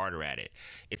work harder at it.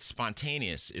 It's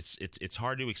spontaneous. It's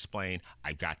hard to explain.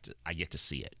 I get to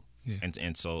see it. Yeah.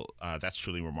 And so that's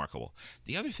truly remarkable.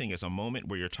 The other thing is a moment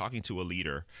where you're talking to a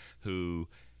leader who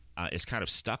is kind of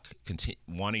stuck,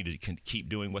 wanting to keep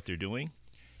doing what they're doing,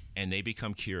 and they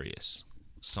become curious.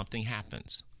 Something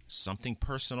happens. Something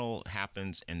personal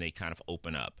happens, and they kind of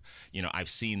open up. I've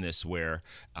seen this where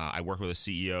I work with a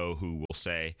CEO who will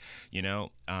say,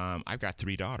 I've got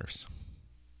 3 daughters.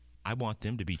 I want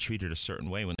them to be treated a certain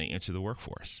way when they enter the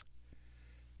workforce.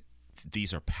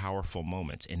 These are powerful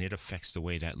moments, and it affects the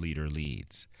way that leader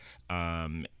leads.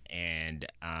 Or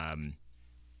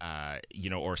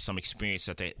some experience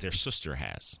that their sister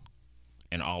has.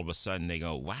 And all of a sudden they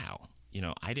go, wow,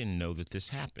 I didn't know that this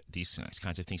happened. These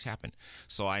kinds of things happen.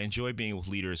 So I enjoy being with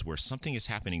leaders where something is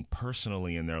happening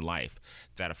personally in their life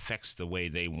that affects the way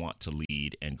they want to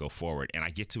lead and go forward. And I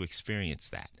get to experience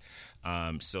that.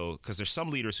 Because there's some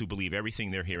leaders who believe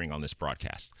everything they're hearing on this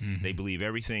broadcast. Mm-hmm. They believe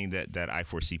everything that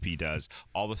I4CP does,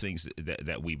 all the things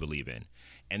that we believe in.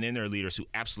 And then there are leaders who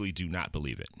absolutely do not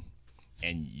believe it.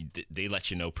 And they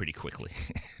let you know pretty quickly.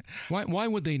 Why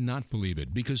would they not believe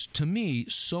it? Because to me,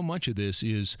 so much of this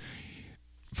is,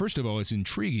 first of all, it's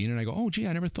intriguing, and I go, oh, gee,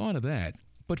 I never thought of that.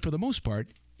 But for the most part,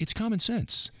 it's common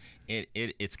sense.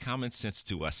 It's common sense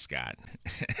to us, Scott.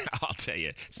 I'll tell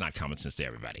you, it's not common sense to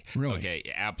everybody. Really? Okay,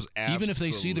 even if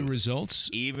they see the results?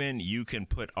 Even you can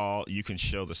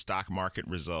show the stock market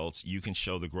results. You can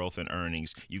show the growth in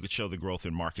earnings. You could show the growth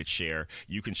in market share.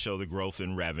 You can show the growth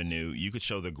in revenue. You could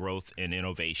show the growth in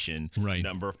innovation, right.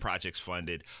 Number of projects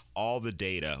funded, all the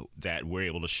data that we're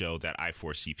able to show, that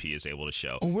I4CP is able to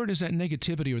show. Well, where does that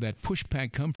negativity or that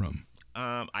pushback come from?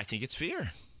 I think it's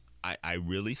fear. I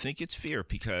really think it's fear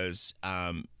because,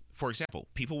 for example,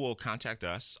 people will contact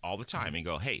us all the time and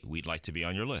go, hey, we'd like to be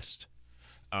on your list.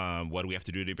 What do we have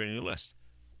to do to be on your list?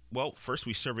 Well, first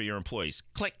we survey your employees.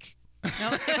 Click. They'd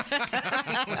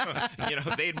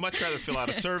much rather fill out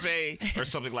a survey or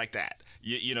something like that.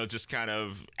 Just kind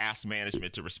of ask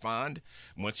management to respond.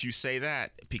 Once you say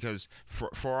that, because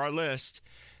for our list,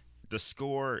 the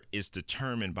score is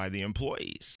determined by the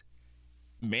employees.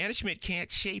 Management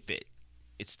can't shape it.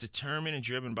 It's determined and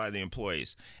driven by the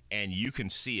employees, and you can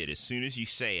see it. As soon as you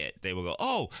say it, they will go,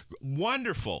 oh,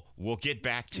 wonderful, we'll get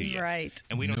back to you. Right.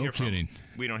 And we don't hear from them.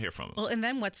 We don't hear from them. Well, and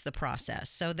then what's the process?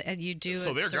 So you do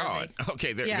So they're gone.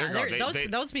 Okay, they're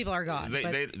gone. Those people are gone.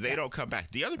 They don't come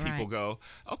back. The other people go,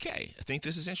 okay, I think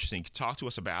this is interesting. Talk to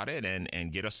us about it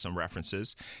and get us some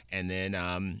references. And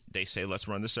then they say, let's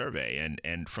run the survey.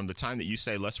 And from the time that you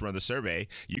say, let's run the survey,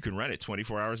 you can run it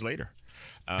 24 hours later.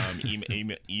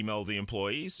 Email the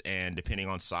employees, and depending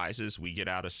on sizes, we get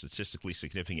out a statistically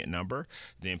significant number.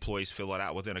 The employees fill it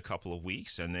out within a couple of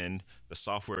weeks, and then the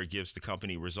software gives the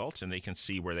company results, and they can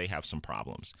see where they have some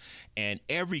problems. And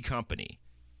every company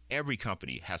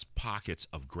has pockets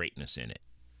of greatness in it.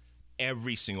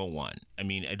 Every single one. I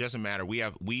mean, it doesn't matter.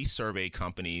 We survey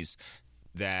companies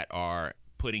that are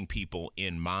putting people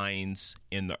in mines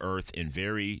in the earth in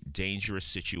very dangerous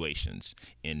situations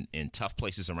in tough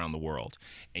places around the world,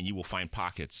 and you will find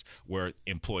pockets where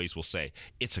employees will say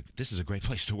this is a great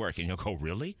place to work, and you'll go,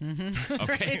 really? Mm-hmm.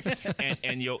 Okay. Right.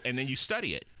 and then you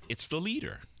study it. It's the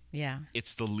leader. Yeah.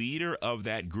 It's the leader of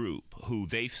that group who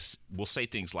they will say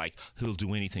things like, he'll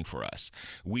do anything for us.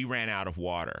 We ran out of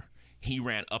water. He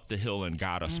ran up the hill and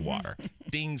got us water.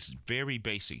 Things very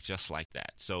basic, just like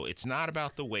that. So it's not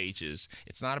about the wages.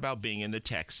 It's not about being in the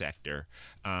tech sector.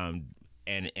 And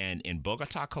in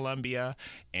Bogota, Colombia,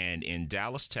 and in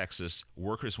Dallas, Texas,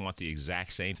 workers want the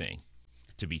exact same thing: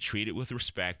 to be treated with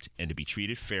respect and to be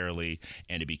treated fairly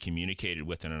and to be communicated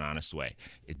with in an honest way.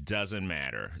 It doesn't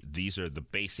matter. These are the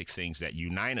basic things that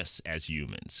unite us as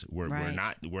humans. We're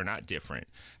not different.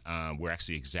 We're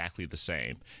actually exactly the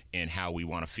same in how we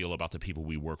want to feel about the people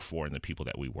we work for and the people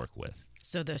that we work with.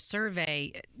 So the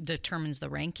survey determines the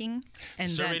ranking,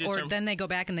 and then they go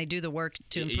back and they do the work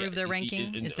to improve their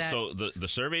ranking. Is that so? The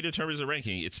survey determines the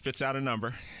ranking. It spits out a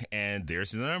number, and there's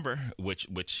the number,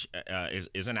 which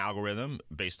is an algorithm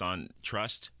based on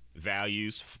trust,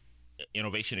 values,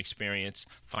 innovation experience,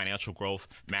 financial growth,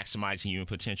 maximizing human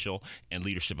potential, and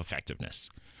leadership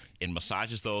effectiveness. It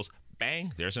massages those.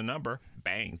 Bang, there's a number.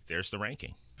 Bang, there's the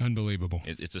ranking. Unbelievable.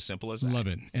 It's as simple as that. Love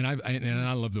it. And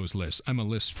I love those lists. I'm a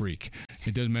list freak.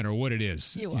 It doesn't matter what it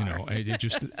is. You are.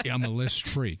 I'm a list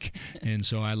freak. And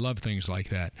so I love things like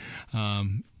that.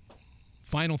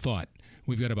 Final thought.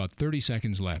 We've got about 30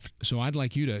 seconds left. So I'd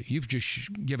like you've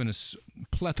just given us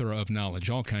plethora of knowledge,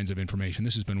 all kinds of information.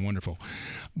 This has been wonderful.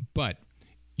 But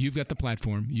You've got the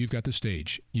platform. You've got the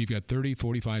stage. You've got 30,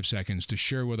 45 seconds to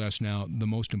share with us now the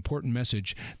most important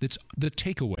message that's the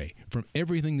takeaway from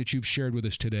everything that you've shared with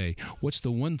us today. What's the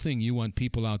one thing you want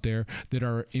people out there that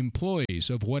are employees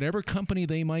of whatever company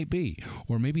they might be,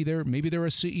 or maybe they're a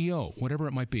CEO, whatever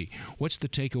it might be. What's the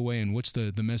takeaway and what's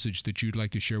the message that you'd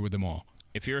like to share with them all?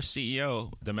 If you're a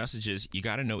CEO, the message is you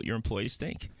got to know what your employees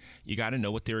think. You got to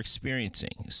know what they're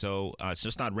experiencing. So it's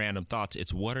just not random thoughts.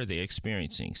 It's what are they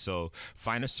experiencing? So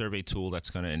find a survey tool that's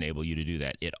going to enable you to do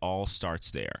that. It all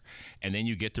starts there. And then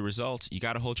you get the results. You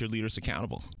got to hold your leaders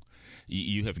accountable.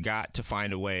 You have got to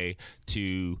find a way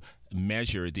to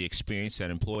measure the experience that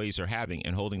employees are having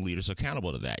and holding leaders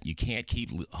accountable to that. You can't keep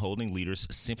holding leaders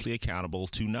simply accountable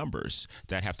to numbers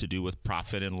that have to do with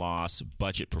profit and loss,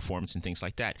 budget performance, and things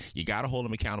like that. You got to hold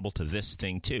them accountable to this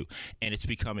thing too. And it's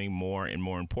becoming more and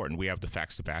more important. We have the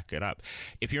facts to back it up.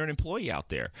 If you're an employee out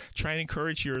there, try and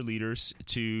encourage your leaders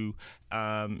to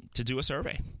do a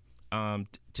survey.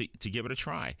 To give it a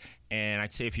try. And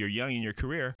I'd say if you're young in your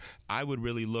career, I would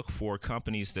really look for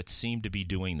companies that seem to be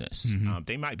doing this. Mm-hmm.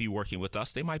 They might be working with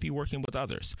us. They might be working with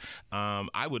others.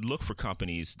 I would look for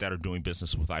companies that are doing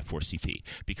business with I4CP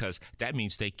because that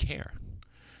means they care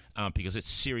because it's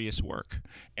serious work.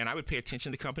 And I would pay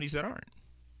attention to companies that aren't.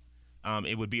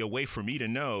 It would be a way for me to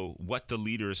know what the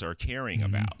leaders are caring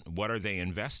about. What are they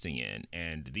investing in?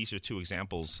 And these are two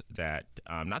examples that,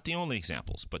 not the only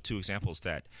examples, but two examples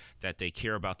that they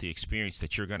care about the experience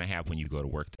that you're going to have when you go to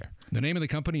work there. The name of the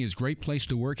company is Great Place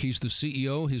to Work. He's the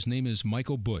CEO. His name is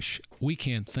Michael Bush. We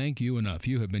can't thank you enough.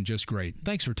 You have been just great.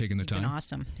 Thanks for taking the time. Been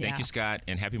awesome. Thank you, Scott,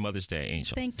 and happy Mother's Day,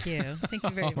 Angel. Thank you. Thank you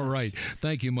very much. All right.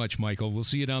 Thank you much, Michael. We'll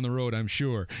see you down the road, I'm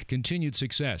sure. Continued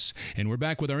success. And we're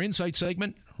back with our Insight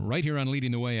segment right here on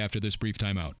Leading the Way after this brief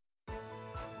timeout.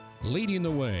 Leading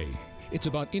the Way. It's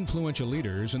about influential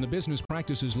leaders and the business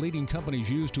practices leading companies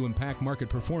use to impact market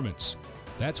performance.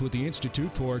 That's what the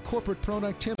Institute for Corporate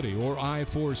Productivity, or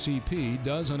I4CP,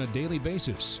 does on a daily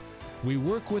basis. We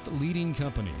work with leading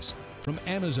companies, from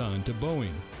Amazon to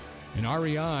Boeing, and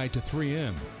REI to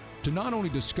 3M, to not only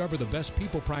discover the best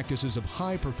people practices of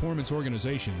high-performance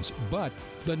organizations, but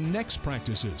the next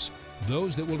practices,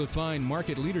 those that will define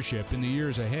market leadership in the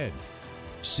years ahead.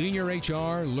 Senior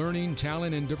HR, learning,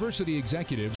 talent, and diversity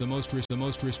executives, the most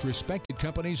respected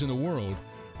companies in the world,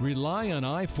 rely on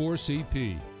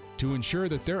I4CP to ensure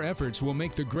that their efforts will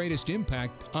make the greatest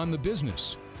impact on the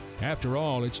business. After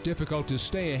all, it's difficult to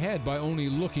stay ahead by only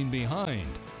looking behind.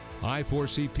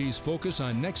 I4CP's focus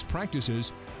on next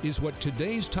practices is what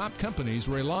today's top companies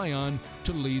rely on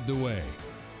to lead the way.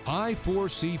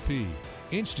 I4CP,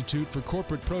 Institute for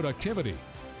Corporate Productivity,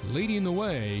 leading the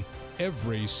way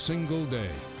every single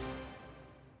day.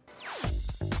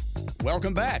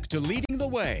 Welcome back to Leading the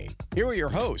Way. Here are your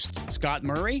hosts, Scott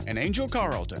Murray and Angel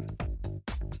Carlton.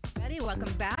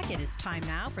 Welcome back. It is time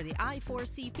now for the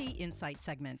I4CP Insight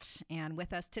segment. And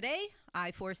with us today,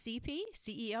 I4CP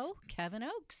CEO Kevin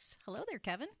Oakes. Hello there,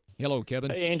 Kevin. Hello,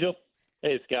 Kevin. Hey, Angel.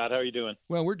 Hey, Scott. How are you doing?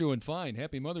 Well, we're doing fine.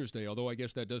 Happy Mother's Day, although I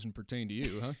guess that doesn't pertain to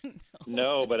you, huh?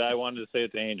 No, but I wanted to say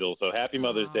it to Angel. So happy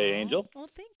Mother's Day, Angel. Well,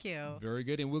 thank you. Very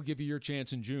good. And we'll give you your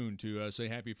chance in June to say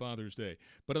Happy Father's Day.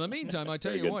 But in the meantime, I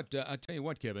tell you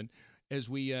what, Kevin, as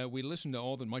we listened to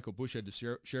all that Michael Bush had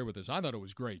to share with us, I thought it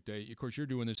was great. Of course, you're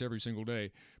doing this every single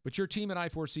day. But your team at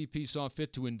I4CP saw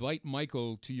fit to invite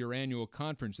Michael to your annual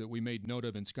conference that we made note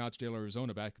of in Scottsdale,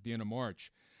 Arizona back at the end of March.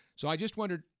 So I just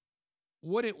wondered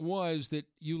what it was that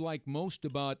you liked most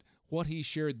about what he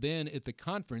shared then at the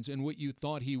conference and what you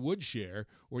thought he would share,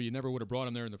 or you never would have brought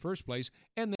him there in the first place,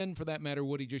 and then, for that matter,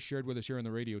 what he just shared with us here on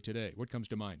the radio today. What comes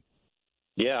to mind?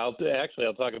 Yeah, I'll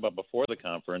talk about before the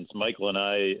conference. Michael and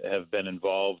I have been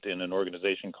involved in an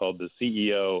organization called the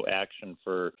CEO Action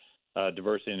for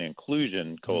Diversity and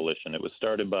Inclusion Coalition. It was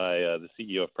started by the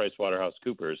CEO of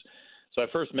PricewaterhouseCoopers. So I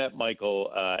first met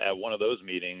Michael at one of those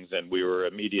meetings, and we were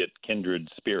immediate kindred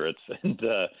spirits, and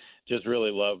just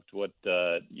really loved what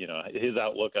his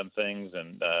outlook on things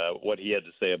and what he had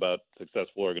to say about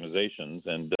successful organizations,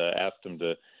 and asked him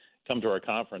to come to our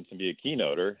conference and be a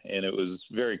keynoter. And it was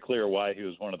very clear why he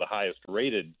was one of the highest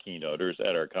rated keynoters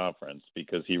at our conference,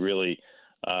 because he really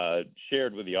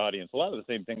shared with the audience a lot of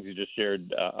the same things he just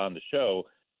shared on the show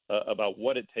about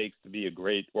what it takes to be a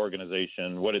great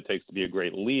organization, what it takes to be a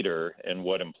great leader, and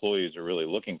what employees are really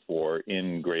looking for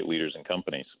in great leaders and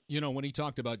companies. You know, when he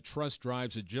talked about trust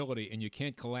drives agility and you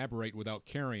can't collaborate without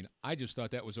caring, I just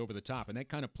thought that was over the top. And that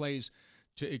kind of plays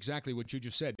to exactly what you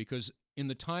just said, because in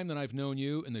the time that I've known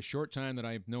you, in the short time that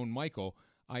I've known Michael,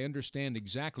 I understand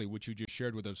exactly what you just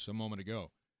shared with us a moment ago.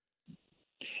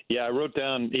 Yeah, I wrote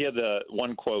down, he had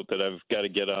one quote that I've got to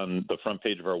get on the front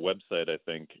page of our website, I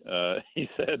think. He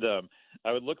said,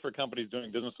 I would look for companies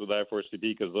doing business with I4CP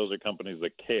because those are companies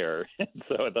that care.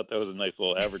 So I thought that was a nice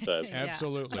little advertisement.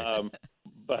 Absolutely.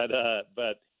 But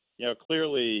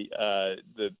clearly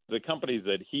the companies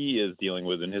that he is dealing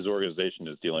with and his organization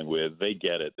is dealing with, they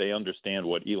get it. They understand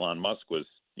what Elon Musk was,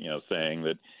 saying,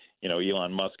 that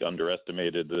Elon Musk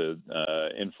underestimated the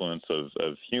influence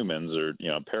of humans, or,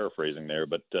 I'm paraphrasing there.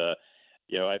 But,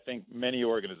 I think many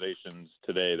organizations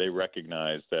today, they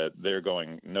recognize that they're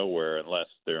going nowhere unless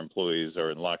their employees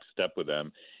are in lockstep with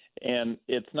them. And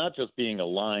it's not just being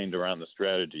aligned around the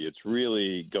strategy. It's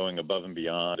really going above and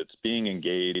beyond. It's being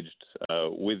engaged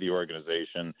with the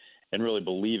organization and really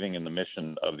believing in the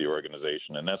mission of the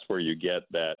organization. And that's where you get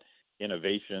that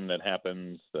innovation that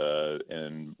happens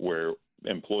and where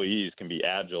employees can be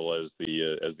agile as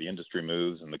the industry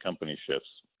moves and the company shifts.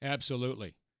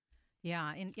 Absolutely.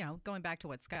 Yeah, and going back to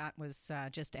what Scott was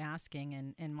just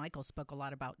asking, and Michael spoke a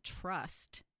lot about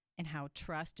trust and how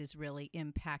trust is really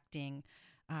impacting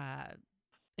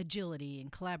agility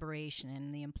and collaboration,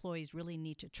 and the employees really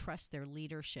need to trust their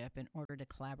leadership in order to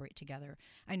collaborate together.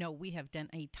 I know we have done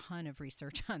a ton of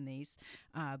research on these,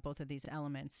 both of these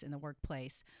elements in the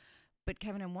workplace. But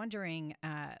Kevin, I'm wondering,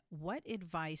 what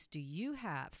advice do you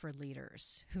have for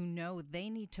leaders who know they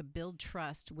need to build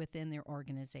trust within their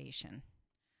organization?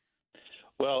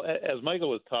 Well, as Michael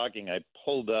was talking, I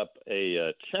pulled up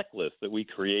a checklist that we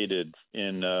created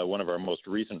in one of our most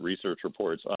recent research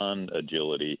reports on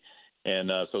agility. And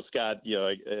so, Scott,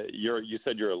 you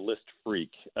said you're a list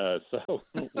freak. So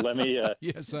let me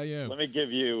yes, I am. Let me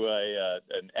give you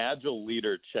an agile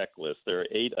leader checklist. There are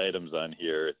 8 items on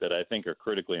here that I think are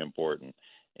critically important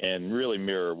and really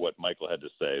mirror what Michael had to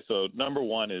say. So number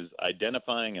 1 is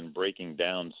identifying and breaking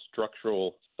down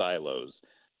structural silos.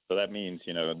 So that means,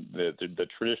 the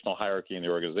traditional hierarchy in the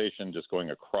organization, just going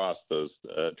across those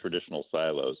traditional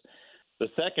silos. The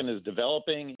second is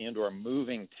developing and/or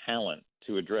moving talent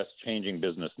to address changing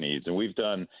business needs. And we've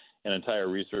done an entire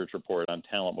research report on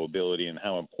talent mobility and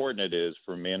how important it is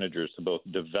for managers to both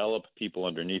develop people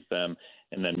underneath them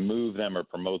and then move them or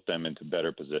promote them into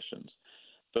better positions.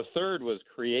 The third was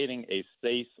creating a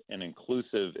safe and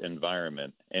inclusive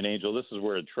environment. And Angel, this is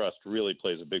where trust really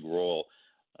plays a big role.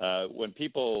 When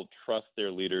people trust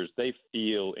their leaders, they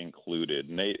feel included.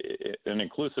 And an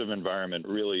inclusive environment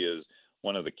really is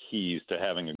one of the keys to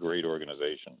having a great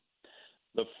organization.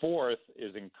 The fourth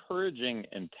is encouraging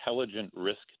intelligent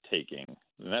risk-taking.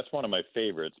 And that's one of my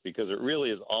favorites because it really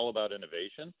is all about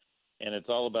innovation, and it's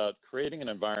all about creating an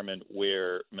environment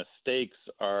where mistakes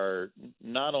are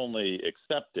not only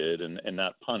accepted and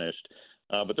not punished,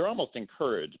 but they're almost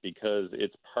encouraged because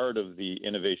it's part of the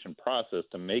innovation process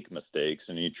to make mistakes,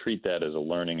 and you treat that as a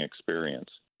learning experience.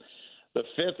 The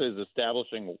fifth is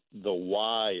establishing the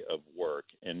why of work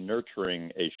and nurturing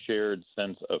a shared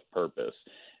sense of purpose.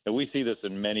 And we see this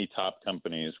in many top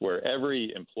companies where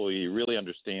every employee really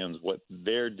understands what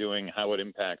they're doing, how it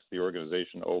impacts the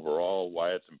organization overall,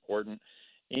 why it's important,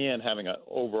 and having an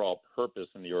overall purpose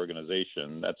in the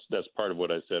organization. That's part of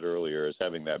what I said earlier, is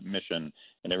having that mission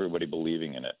and everybody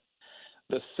believing in it.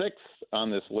 The sixth on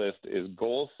this list is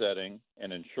goal setting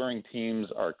and ensuring teams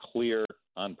are clear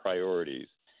on priorities.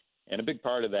 And a big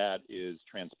part of that is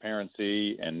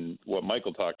transparency, and what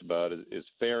Michael talked about is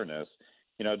fairness.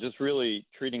 Just really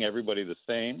treating everybody the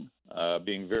same,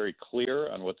 being very clear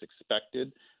on what's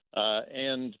expected,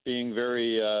 and being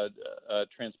very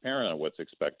transparent on what's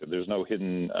expected. There's no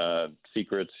hidden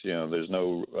secrets. There's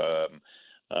no,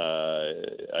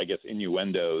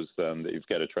 innuendos that you've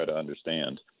got to try to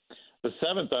understand. The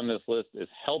seventh on this list is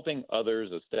helping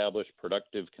others establish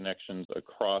productive connections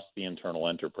across the internal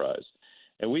enterprise.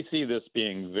 And we see this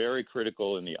being very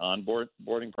critical in the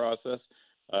onboarding process.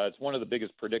 It's one of the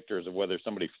biggest predictors of whether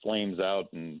somebody flames out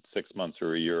in 6 months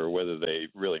or a year, or whether they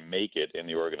really make it in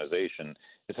the organization,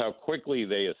 is how quickly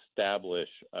they establish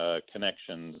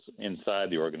connections inside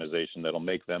the organization that'll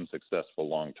make them successful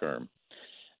long term.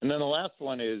 And then the last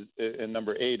one is, and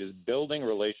number 8, is building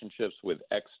relationships with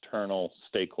external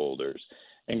stakeholders.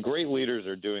 And great leaders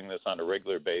are doing this on a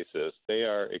regular basis. They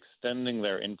are extending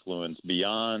their influence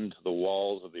beyond the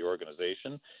walls of the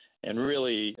organization and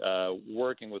really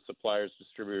working with suppliers,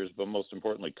 distributors, but most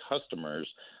importantly, customers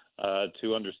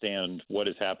to understand what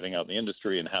is happening out in the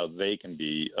industry and how they can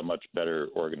be a much better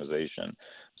organization.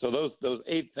 So those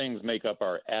 8 things make up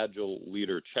our Agile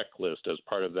Leader Checklist as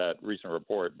part of that recent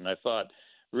report. And I thought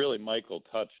really Michael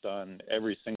touched on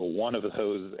every single one of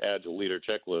those Agile Leader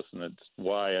checklists, and it's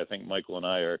why I think Michael and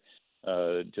I are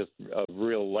just a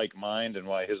real like mind, and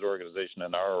why his organization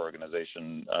and our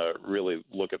organization really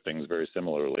look at things very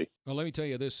similarly. Well, let me tell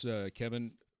you this,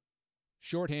 Kevin.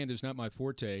 Shorthand is not my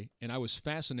forte, and I was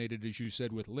fascinated, as you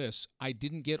said, with lists. I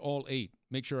didn't get all 8.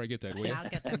 Make sure I get that, will you? I'll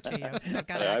get them to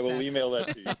you. I will email that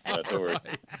to you. Don't worry.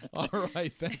 All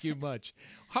right. Thank you much.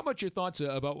 How about your thoughts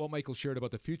about what Michael shared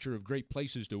about the future of great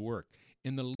places to work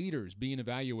and the leaders being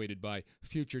evaluated by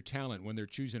future talent when they're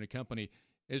choosing a company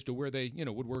as to where they,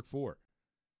 would work for?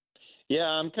 Yeah,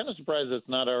 I'm kind of surprised it's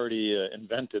not already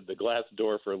invented, the glass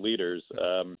door for leaders.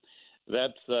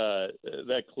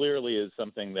 That clearly is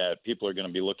something that people are going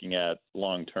to be looking at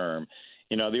long term.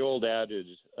 The old adage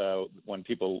when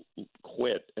people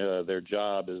quit their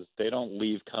job is they don't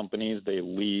leave companies, they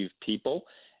leave people.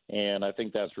 And I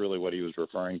think that's really what he was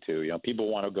referring to. People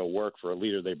want to go work for a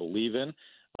leader they believe in,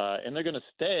 and they're going to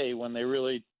stay when they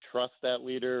really trust that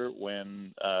leader,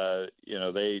 when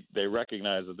they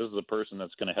recognize that this is a person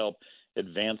that's going to help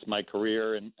advance my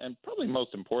career, and probably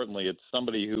most importantly, it's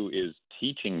somebody who is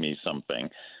teaching me something.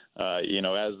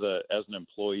 As an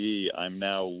employee, I'm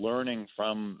now learning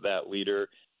from that leader.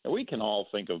 And we can all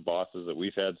think of bosses that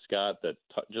we've had, Scott, that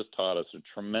just taught us a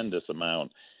tremendous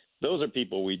amount. Those are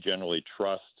people we generally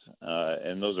trust,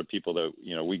 and those are people that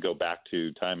we go back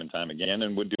to time and time again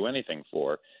and would do anything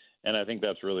for. And I think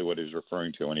that's really what he's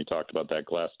referring to when he talked about that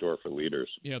glass door for leaders.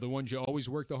 Yeah, the ones you always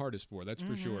work the hardest for, that's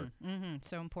for sure. Mm-hmm.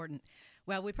 So important.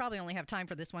 Well, we probably only have time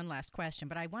for this one last question,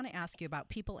 but I want to ask you about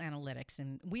people analytics.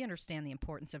 And we understand the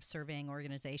importance of surveying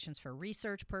organizations for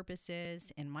research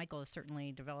purposes, and Michael has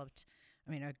certainly developed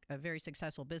a very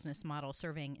successful business model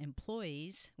surveying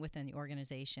employees within the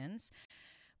organizations.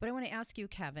 But I want to ask you,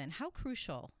 Kevin, how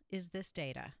crucial is this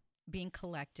data being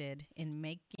collected in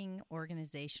making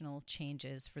organizational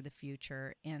changes for the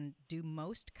future? And do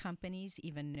most companies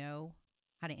even know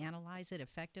how to analyze it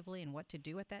effectively and what to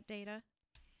do with that data?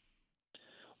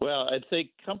 Well, I'd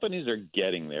say companies are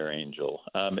getting there, Angel.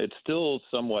 It's still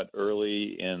somewhat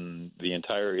early in the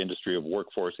entire industry of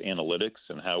workforce analytics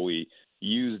and how we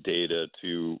use data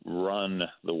to run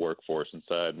the workforce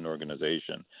inside an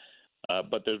organization.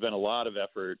 But there's been a lot of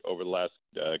effort over the last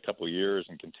couple of years,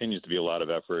 and continues to be a lot of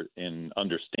effort in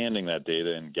understanding that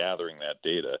data and gathering that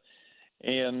data.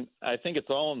 And I think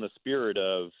it's all in the spirit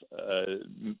of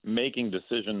making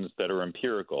decisions that are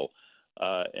empirical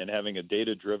and having a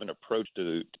data-driven approach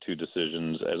to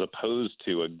decisions as opposed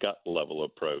to a gut-level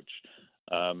approach.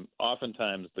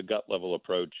 Oftentimes, the gut-level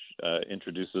approach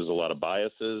introduces a lot of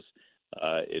biases.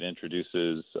 It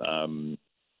introduces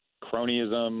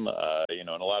cronyism, and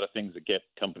a lot of things that get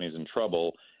companies in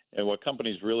trouble. And what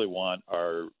companies really want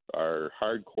are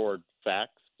hardcore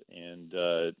facts and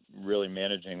really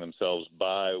managing themselves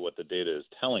by what the data is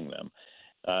telling them.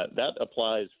 That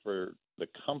applies for the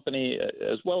company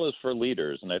as well as for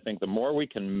leaders. And I think the more we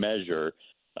can measure,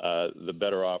 the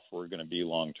better off we're going to be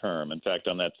long term. In fact,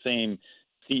 on that same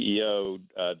CEO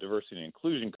Diversity and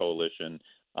Inclusion Coalition,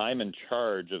 I'm in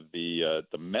charge of the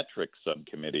metrics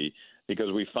subcommittee,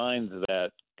 because we find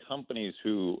that companies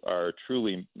who are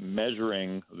truly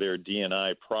measuring their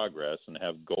D&I progress and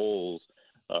have goals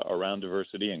around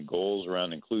diversity and goals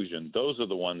around inclusion, those are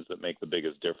the ones that make the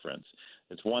biggest difference.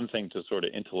 It's one thing to sort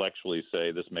of intellectually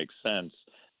say this makes sense,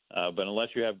 but unless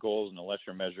you have goals and unless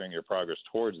you're measuring your progress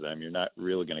towards them, you're not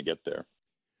really going to get there.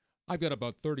 I've got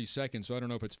about 30 seconds, so I don't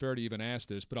know if it's fair to even ask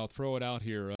this, but I'll throw it out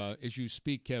here. As you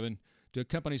speak, Kevin, to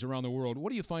companies around the world, what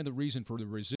do you find the reason for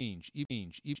the change,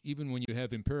 even when you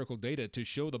have empirical data to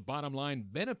show the bottom line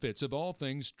benefits of all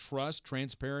things trust,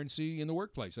 transparency in the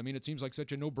workplace? I mean, it seems like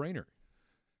such a no-brainer.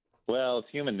 Well, it's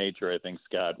human nature, I think,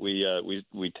 Scott. We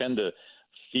tend to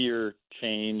fear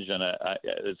change, and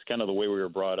it's kind of the way we were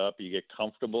brought up. You get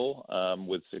comfortable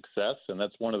with success, and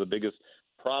that's one of the biggest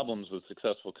problems with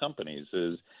successful companies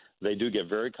is they do get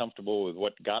very comfortable with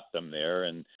what got them there,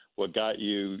 and what got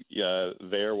you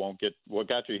there what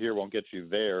got you here won't get you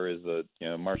there is the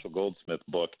Marshall Goldsmith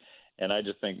book. And I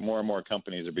just think more and more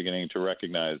companies are beginning to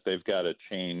recognize they've got to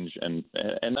change and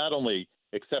not only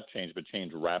accept change, but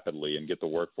change rapidly and get the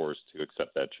workforce to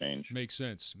accept that change. Makes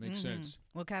sense.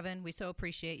 Well, Kevin, we so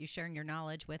appreciate you sharing your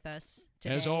knowledge with us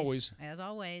today. As always.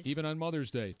 Even on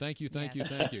Mother's Day. Thank you.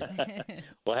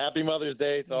 Well, happy Mother's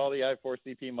Day to all the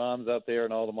I4CP moms out there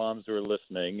and all the moms who are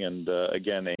listening. And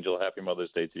again, Angel, happy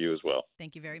Mother's Day to you as well.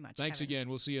 Thank you very much. Thanks Kevin. again.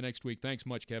 We'll see you next week. Thanks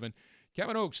much, Kevin.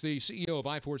 Kevin Oakes, the CEO of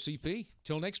I4CP.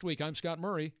 Till next week, I'm Scott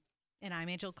Murray. And I'm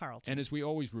Angel Carlton. And as we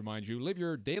always remind you, live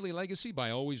your daily legacy by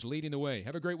always leading the way.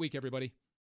 Have a great week, everybody.